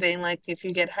 That's something like if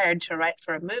you get hired to write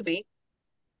for a movie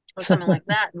or something like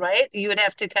that, right? You would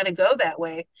have to kind of go that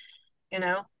way, you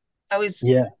know? I always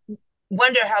Yeah.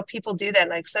 wonder how people do that.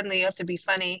 Like suddenly you have to be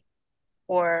funny,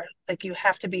 or like you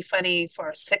have to be funny for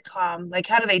a sitcom. Like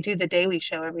how do they do the Daily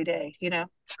Show every day?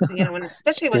 When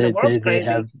especially when the They world's they they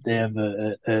crazy. have they have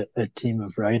a team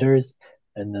of writers,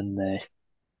 and then they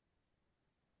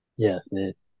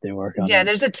work on Yeah, it.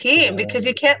 there's a team because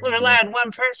you can't rely Yeah. on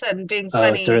one person being Oh,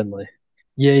 funny. certainly.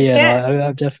 Yeah, You yeah. No, can't.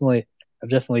 I've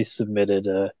definitely submitted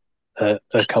a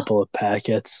couple of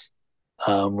packets,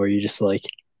 where you just like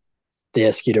they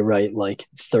ask you to write like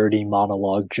 30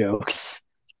 monologue jokes,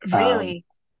 um, Really?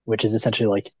 which is essentially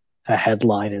like a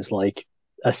headline is like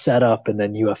a setup, and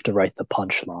then you have to write the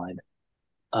punchline,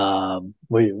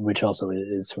 which also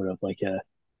is sort of like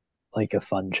a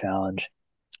fun challenge.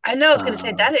 I know I was gonna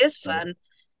say Um, that is but fun.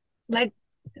 Like,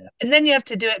 yeah. and then you have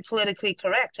to do it politically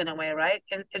correct in a way, right?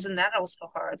 And isn't that also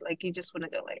hard? Like you just want to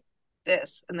go like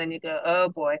this, and then you go, oh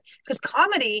boy. Because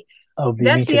comedy, Oh, you mean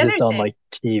that's the because other it's on thing. like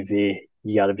TV,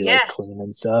 you got to be like Yeah, clean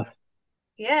and stuff.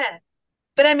 yeah.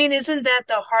 But I mean, isn't that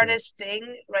the Yeah. hardest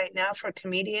thing right now for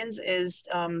comedians is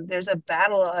there's a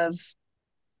battle of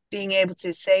being able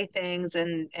to say things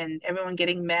and everyone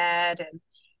getting mad and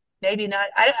maybe not.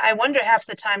 I wonder half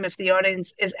the time if the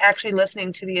audience is actually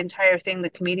listening to the entire thing the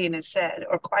comedian has said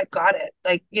or quite got it,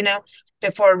 like,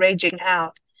 before raging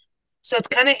out. So it's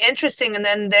kind of interesting. And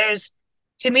then there's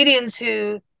comedians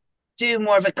who do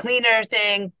more of a cleaner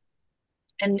thing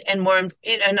and more,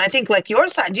 and I think like your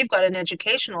side, you've got an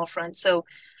educational front. So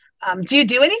do you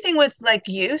do anything with like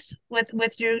youth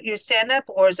with your stand up,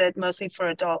 or is it mostly for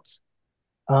adults?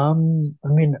 I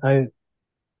mean, I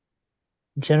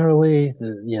generally,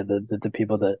 the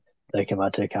people that come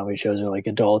out to comedy shows are like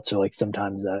adults, or like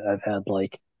sometimes I've had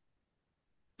like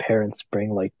parents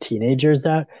bring like teenagers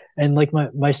out, and like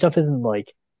my stuff isn't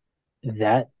like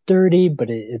that dirty, but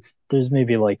it's there's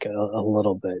maybe like a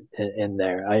little bit in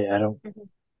there. Mhm.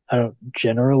 I don't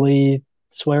generally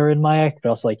swear in my act, but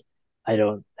also like I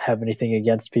don't have anything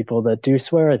against people that do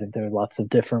swear. I think there are lots of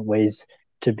different ways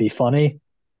to be funny.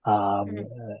 Mhm.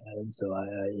 And so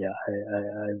yeah,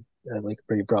 I like a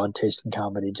pretty broad taste in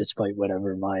comedy, despite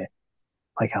whatever my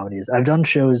comedy is. I've done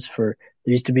shows for.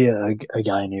 There used to be a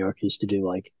guy in New York who used to do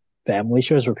like family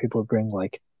shows where people bring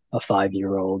like a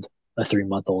 5-year-old, a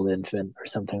 3-month-old infant, or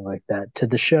something like that to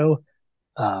the show,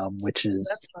 which is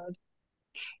That's hard.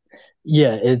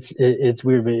 yeah, it's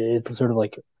weird, but it's sort of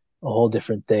like a whole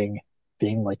different thing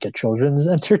being like a children's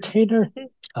entertainer. Dude,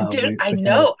 I We kind of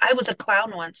know. I was a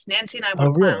clown once. Nancy and I oh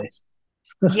were really? clowns.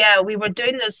 Yeah, we were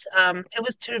doing this. It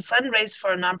was to fundraise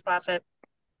for a nonprofit.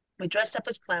 We dressed up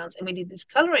as clowns and we did these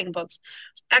coloring books.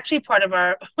 It's actually part of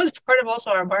our was part of also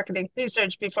our marketing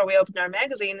research before we opened our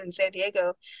magazine in San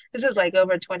Diego. This is like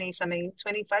over 20 something,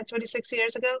 25, 26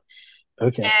 years ago.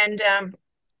 Okay. And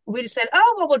we just said,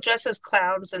 oh, well, we'll dress as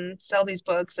clowns and sell these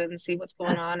books and see what's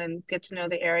going on and get to know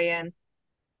the area. And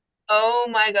oh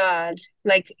my God,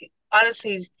 like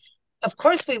honestly, of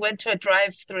course we went to a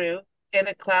drive-through in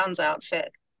a clown's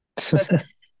outfit. With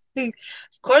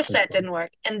of course That's that funny. didn't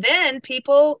work. And then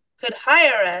people could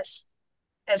hire us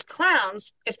as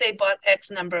clowns if they bought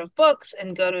X number of books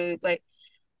and go to like,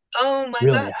 oh my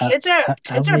Really? God, kids are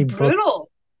Many brutal. books?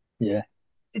 Yeah.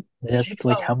 That's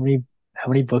like Oh, how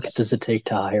many books does it take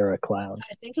to hire a clown?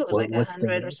 I think it was like a What's the hundred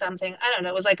or minimum? something. I don't know.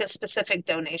 It was like a specific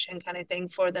donation kind of thing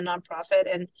for the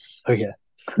nonprofit. And Okay.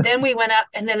 then we went out,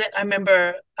 and then I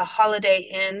remember a Holiday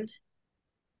Inn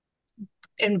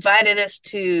invited us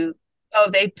to, oh,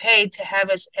 they paid to have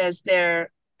us as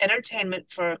their entertainment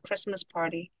for a Christmas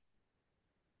party.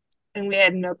 And we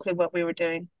had no clue what we were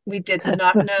doing. We did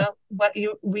not know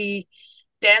we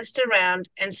danced around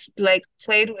and like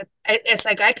played with, it's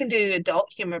like I can do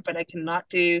adult humor, but I cannot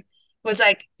do, it was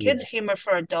like Yeah. kids humor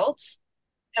for adults.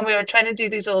 And we were trying to do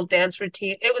these little dance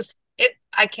routine.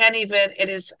 I can't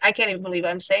even believe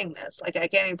I'm saying this. Like, I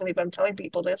can't even believe I'm telling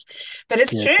people this, but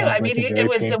it's Yeah, it true. I sounds mean, like a it very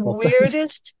was the painful thing.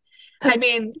 weirdest. I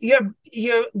mean,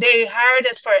 they hired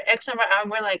us for X number of hours,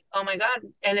 and we're like, oh my God.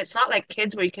 And it's not like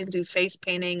kids where you can do face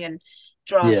painting and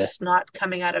draw Yeah. snot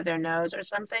coming out of their nose or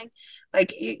something. Like,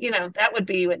 that would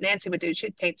be what Nancy would do.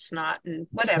 She'd paint snot and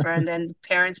whatever. And then the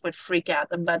parents would freak out,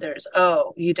 the mothers,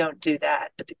 oh, you don't do that.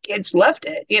 But the kids loved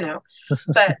it.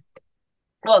 But,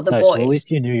 well, the Nice. Well, at boys. least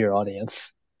you knew your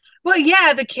audience. Well,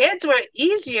 yeah, the kids were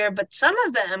easier, but some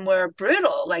of them were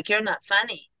brutal. Like, you're not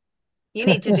funny. You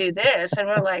need to do this. And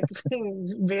we're like,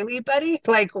 really, buddy?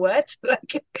 Like, what?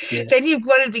 Like, Yeah. then you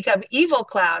want to become evil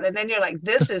clown. And then you're like,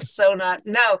 this is so not,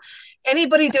 no.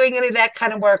 Anybody doing any of that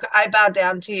kind of work, I bow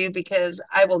down to you because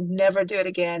I will never do it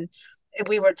again.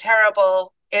 We were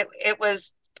terrible. It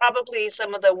was probably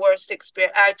some of the worst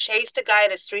experience. I chased a guy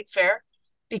at a street fair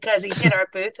because he hit our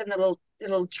booth in the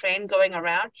little train going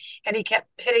around, and he kept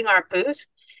hitting our booth.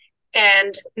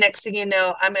 And next thing you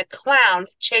know, I'm a clown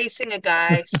chasing a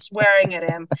guy, swearing at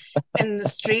him in the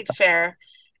street fair.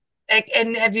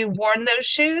 And have you worn those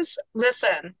shoes?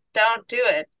 Listen, don't do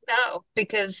it. No,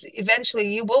 because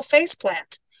eventually you will face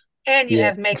plant and you Yeah.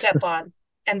 have makeup on,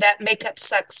 and that makeup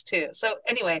sucks too. So,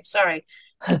 anyway, sorry.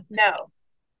 No,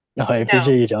 No, I no,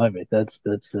 appreciate you telling me. That's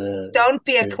a don't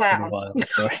be a pretty clown. wild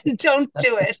story. Don't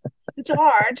do it. It's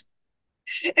hard.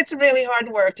 It's really hard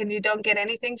work and you don't get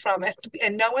anything from it.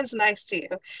 And no one's nice to you.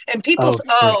 And people, Oh, for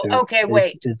oh, sure. okay,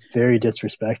 wait. It's very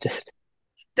disrespected.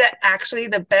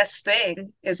 The best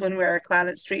thing is when we're a clown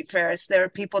at street fairs, there are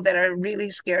people that are really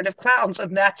scared of clowns,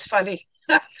 and that's funny.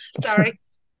 Sorry.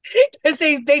 Because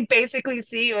they basically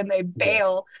see you and they Yeah.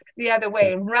 bail the other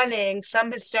way, running,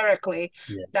 some hysterically.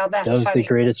 Yeah. Now That that's was the funny.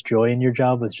 greatest joy in your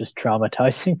job, was just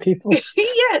traumatizing people.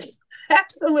 Yes,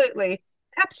 absolutely.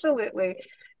 Absolutely.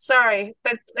 Sorry,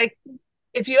 but like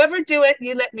if you ever do it,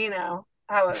 you let me know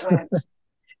how it went.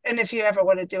 And if you ever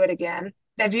want to do it again.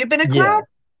 Have you been a clown?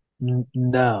 Yeah.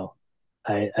 No.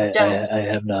 Don't. I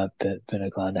have not been a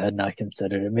clown. I had not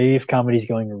considered it. Maybe if comedy's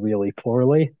going really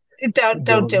poorly, Don't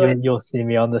do it. you'll see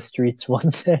me on the streets one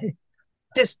day.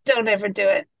 Just don't ever do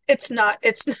it. It's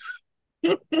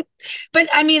but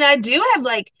I mean, I do have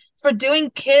like for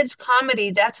doing kids comedy,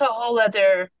 that's a whole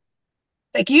other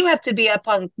like you have to be up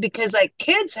on because like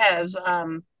kids have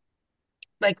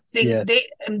like Yeah.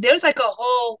 there's like a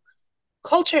whole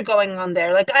culture going on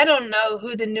there. Like I don't know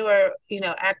who the newer,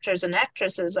 actors and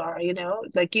actresses are,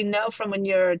 like from when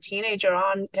you're a teenager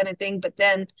on kind of thing, but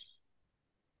then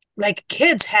like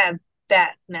kids have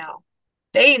that now.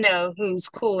 They know who's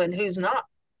cool and who's not,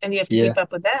 and you have to Yeah. keep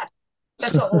up with that.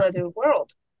 That's a whole other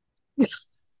world.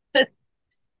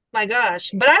 My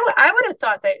gosh. But I would have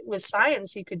thought that with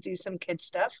science you could do some kid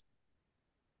stuff.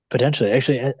 Potentially.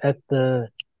 Actually, at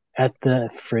the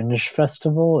Fringe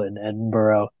Festival in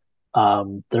Edinburgh,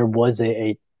 there was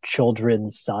a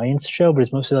children's science show, but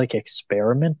it's mostly like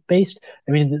experiment based.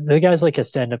 I mean, the guy's like a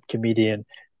stand-up comedian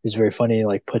who's very funny,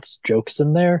 like puts jokes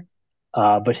in there.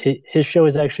 But his show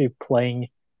is actually playing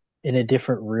in a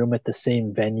different room at the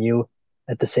same venue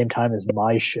at the same time as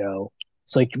my show.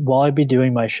 It's like while I'd be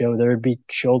doing my show, there would be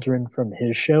children from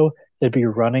his show that'd be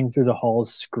running through the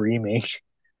halls screaming.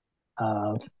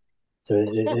 Um, so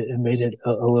it made it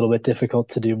a little bit difficult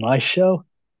to do my show.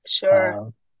 Sure.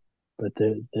 Um, but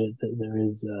there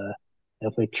is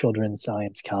definitely children's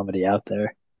science comedy out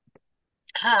there.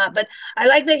 But I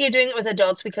like that you're doing it with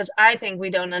adults because I think we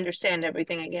don't understand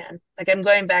everything again. Like I'm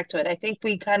going back to it. I think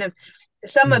we kind of,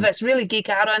 some of Mm, us really geek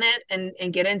out on it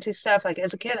and get into stuff. Like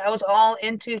as a kid, I was all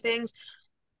into things.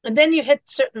 And then you hit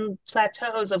certain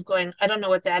plateaus of going, I don't know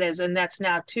what that is. And that's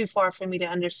now too far for me to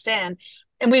understand.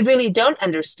 And we really don't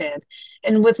understand.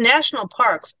 And with national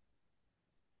parks,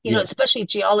 yeah. especially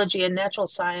geology and natural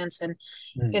science and,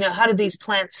 Mm, how do these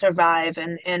plants survive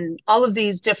and all of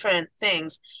these different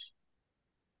things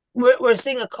we're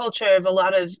seeing a culture of a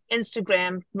lot of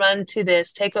Instagram run to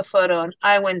this, take a photo, and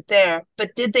I went there.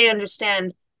 But did they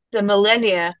understand the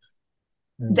millennia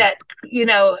mm, that, you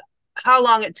know, how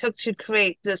long it took to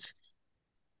create this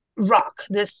rock,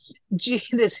 this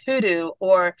hoodoo,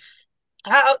 or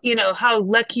how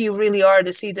lucky you really are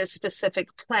to see this specific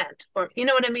plant, or you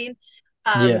know what I mean?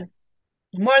 yeah. Um,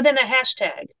 More than a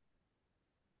hashtag.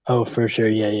 Oh, for sure.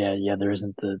 Yeah. There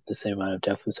isn't the same amount of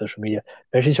depth with social media.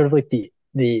 But actually, sort of like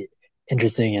the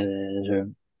interesting and sort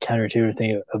of counterintuitive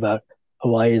thing about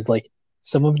Hawaii is like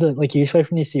some of the like you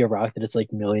expect when you see a rock that it's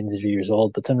like millions of years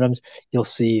old, but sometimes you'll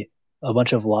see a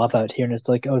bunch of lava out here and it's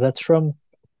like, oh, that's from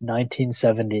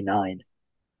 1979.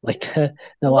 Like the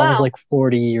lava's Wow, like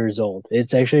 40 years old.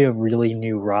 It's actually a really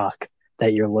new rock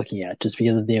that you're looking at just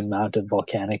because of the amount of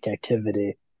volcanic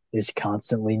activity. There's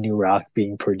constantly new rock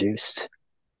being produced.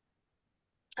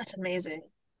 that's amazing.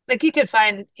 Like you could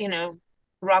find,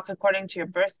 rock according to your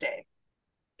birthday.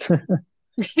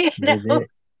 you know? Maybe.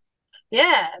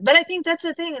 Yeah, but I think that's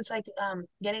the thing. It's like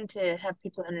getting to have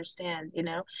people understand,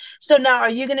 So now are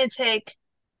you going to take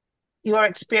your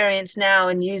experience now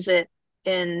and use it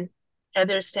in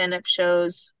other stand-up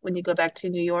shows when you go back to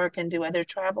New York and do other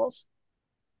travels?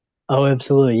 Oh,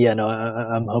 absolutely. Yeah, no,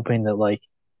 I'm hoping that like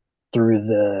through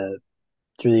the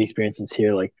experiences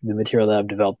here, like the material that I've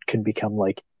developed could become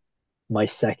like my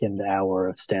second hour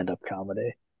of stand-up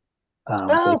comedy.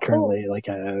 So Oh, like cool. currently, like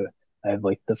I have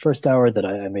like the first hour that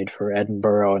I made for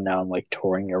Edinburgh, and now I'm like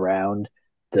touring around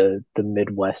the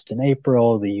Midwest in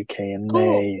April, the UK in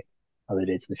Cool. May, other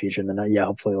dates in the future, and then yeah,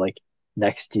 hopefully like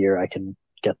next year I can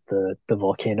get the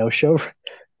volcano show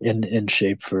in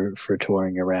shape for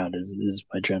touring around is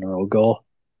my general goal.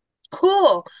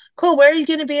 Cool. Cool. Where are you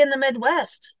going to be in the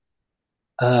Midwest?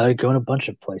 Going a bunch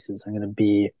of places. I'm going to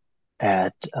be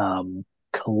at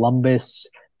Columbus,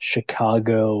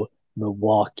 Chicago,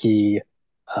 Milwaukee,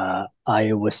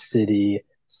 Iowa City,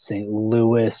 St.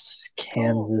 Louis,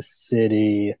 Cool. Kansas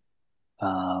City,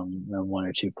 and one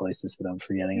or two places that I'm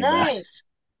forgetting about. Nice.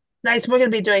 Nice. We're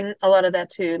going to be doing a lot of that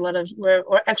too. We're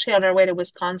actually on our way to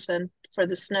Wisconsin for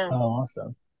the snow. Oh,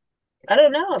 awesome. I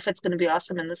don't know if it's going to be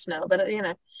awesome in the snow, but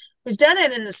we've done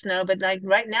it in the snow, but like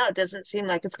right now it doesn't seem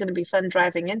like it's going to be fun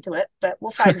driving into it, but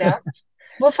we'll find out.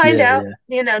 We'll find Yeah, out.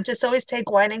 yeah. Just always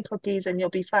take wine and cookies and you'll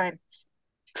be fine.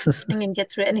 You can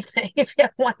get through anything if you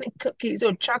have wine and cookies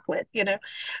or chocolate.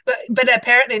 But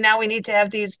apparently now we need to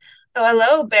have these oh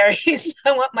hello berries.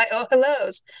 I want my oh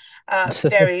hellos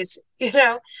berries.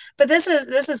 But this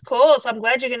is cool. So I'm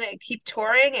glad you're gonna keep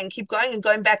touring and keep going and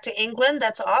going back to England.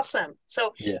 That's awesome.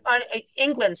 So Yeah. on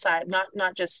England side,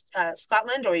 not just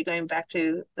Scotland, or are you going back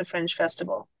to the Fringe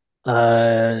Festival?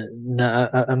 No,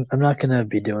 I'm not gonna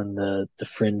be doing the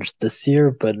Fringe this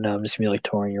year, but no, I'm just gonna be like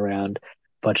touring around a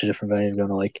bunch of different venues, going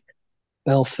to like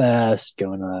Belfast,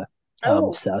 going to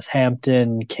Oh,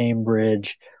 Southampton,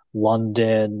 Cambridge,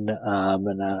 London,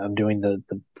 and I'm doing the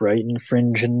Brighton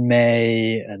Fringe in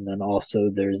May, and then also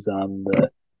there's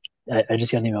I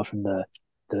just got an email from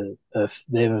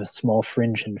they have a small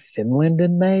Fringe in Finland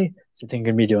in May, so I think I'm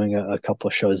gonna be doing a couple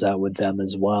of shows out with them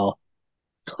as well.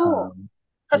 cool. Um,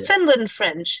 A yeah, Finland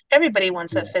Fringe. Everybody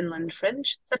wants a yeah, Finland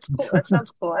Fringe. That's cool. That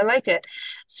sounds cool. I like it.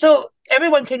 So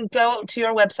everyone can go to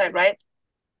your website, right?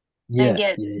 And yeah,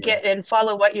 get yeah, yeah. get and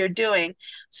follow what you're doing.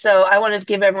 So I want to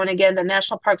give everyone again the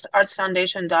National Parks Arts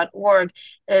Foundation.org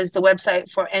is the website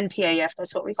for NPAF.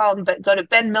 That's what we call them. But go to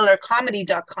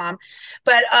benmillercomedy.com.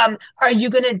 But are you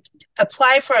going to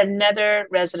apply for another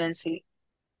residency?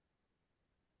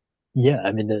 Yeah,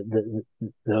 I mean that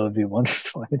would be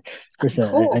wonderful. I mean, first, I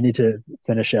Cool. need to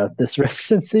finish out this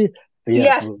residency, but yeah,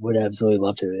 Yeah, would absolutely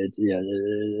love to.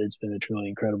 It's been a truly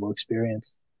incredible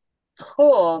experience.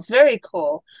 cool. Very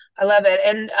cool. I love it.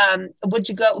 And would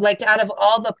you go like out of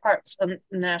all the parks on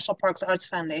the National Parks Arts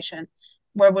Foundation,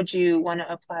 where would you want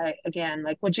to apply again?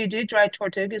 Like, would you do Dry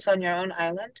Tortugas on your own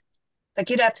island? Like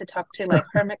you'd have to talk to like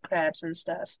hermit crabs and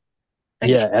stuff.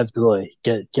 Like, Yeah, absolutely.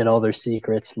 Get all their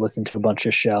secrets, listen to a bunch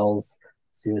of shells,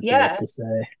 see what they have yeah, to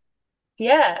say.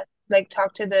 yeah. Like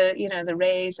talk to the, the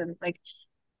rays and like,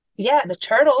 yeah, the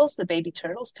turtles, the baby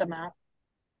turtles come out.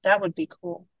 That would be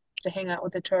cool to hang out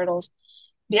with the turtles.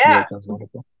 Yeah, Yeah. it sounds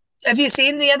wonderful. Have you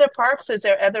seen the other parks? Is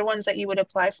there other ones that you would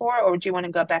apply for, or would you want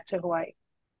to go back to Hawaii?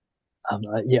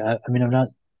 Yeah, I mean, I'm not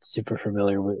super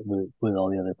familiar with all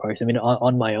the other parks. I mean,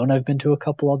 on my own, I've been to a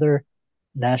couple other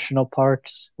national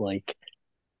parks like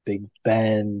Big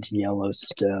Bend,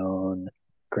 Yellowstone,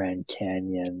 Grand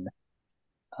Canyon.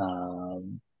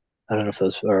 I don't know if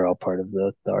those are all part of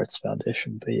the Arts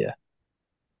Foundation, but yeah.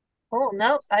 Oh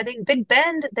no, I think Big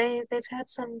Bend, they've had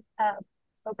some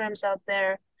programs out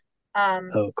there.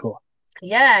 Um, Oh, cool.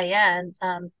 yeah, yeah,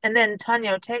 and then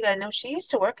Tanya Ortega, I know she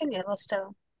used to work in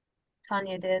Yellowstone.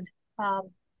 Tanya did,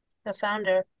 the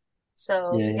founder.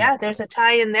 So Yeah, yeah. yeah, there's a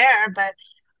tie in there, but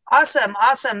awesome,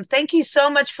 awesome. Thank you so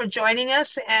much for joining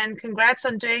us, and congrats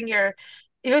on doing your.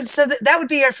 It was so that would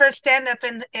be your first stand up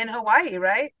in Hawaii,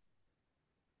 right?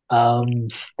 Um,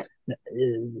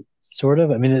 Sort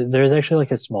of. I mean, there's actually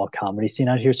like a small comedy scene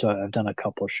out here, so I've done a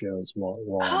couple shows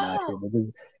while I'm out here. Oh, But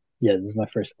yeah, this is my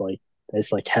first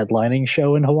it's like headlining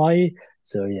show in Hawaii.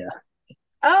 So yeah,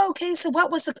 oh, okay. So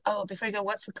what was the? Oh, before you go,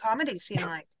 what's the comedy scene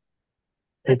like?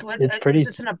 Like, what it's is pretty.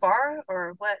 this in a bar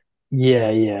or what?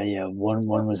 Yeah. One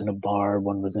Oh, was in a bar,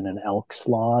 one was in an Elks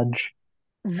Lodge.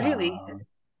 really Um,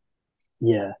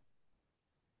 yeah,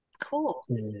 cool.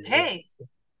 yeah, Hey,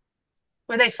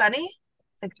 were they funny?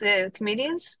 Like the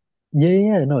comedians?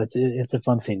 yeah. No, it's a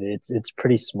fun scene. It's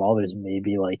pretty small. There's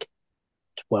maybe like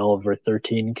 12 or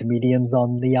 13 comedians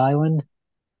on the island,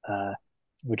 uh,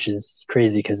 which is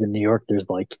crazy because in New York there's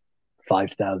like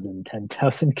 5,000,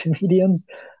 10,000 comedians.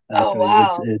 Oh, So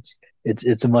wow.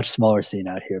 it's a much smaller scene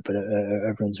out here, but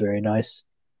everyone's very nice.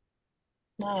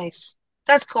 Nice.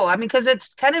 That's cool. I mean, because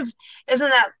it's kind of, isn't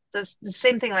that the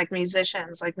same thing like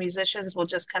musicians? Like musicians will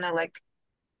just kind of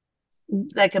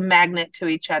like a magnet to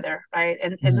each other, right?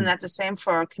 And isn't Mhm. that the same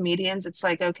for comedians? It's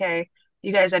like, okay,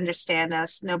 you guys understand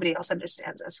us. Nobody else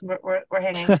understands us. We're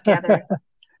hanging together.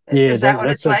 Yeah, Is that what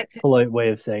that's it's a like? polite way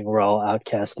of saying we're all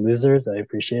outcast losers. I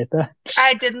appreciate that.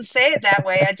 I didn't say it that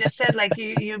way. I just said like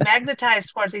you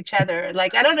magnetize towards each other.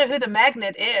 Like I don't know who the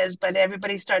magnet is, but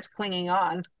everybody starts clinging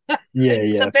on. Yeah,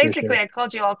 So yeah, for basically, sure. I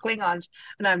called you all Klingons.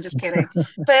 No, I'm just kidding.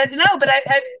 But no, but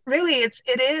I really, it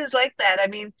is like that. I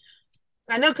mean,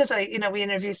 I know because we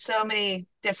interview so many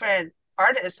different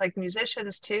artists, like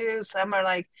musicians too. Some are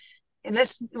like, and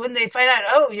this when they find out,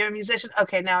 oh, you're a musician,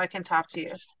 okay, now I can talk to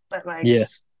you. But like, Yeah.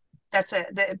 if that's it,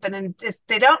 but then if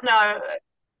they don't know,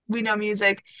 we know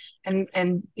music and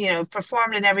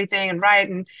performed and everything and write,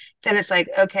 and then it's like,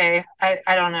 okay,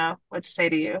 I don't know what to say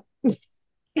to you.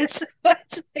 It's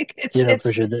like You know,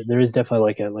 for it's sure. There is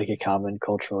definitely like a common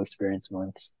cultural experience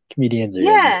amongst comedians or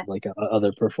yeah, just yeah. like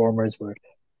other performers where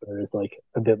there's like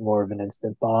a bit more of an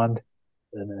instant bond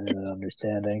and an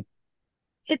understanding.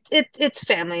 It's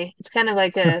family. It's kind of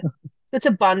like it's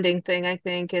a bonding thing, I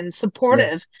think, and Yeah,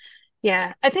 supportive.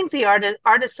 Yeah, I think the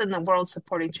artists in the world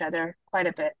support each other quite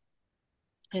a bit.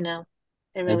 You know,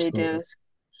 they really do. absolutely.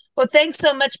 Well, thanks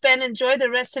so much, Ben. Enjoy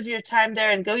the rest of your time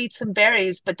there and go eat some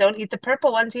berries, but don't eat the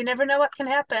purple ones. You never know what can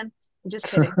happen. I'm just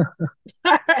kidding.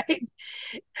 All right.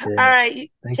 All Yeah.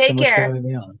 right. Thanks so Take much for care. having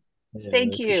me on. Yeah, I really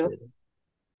Thank you. appreciate it.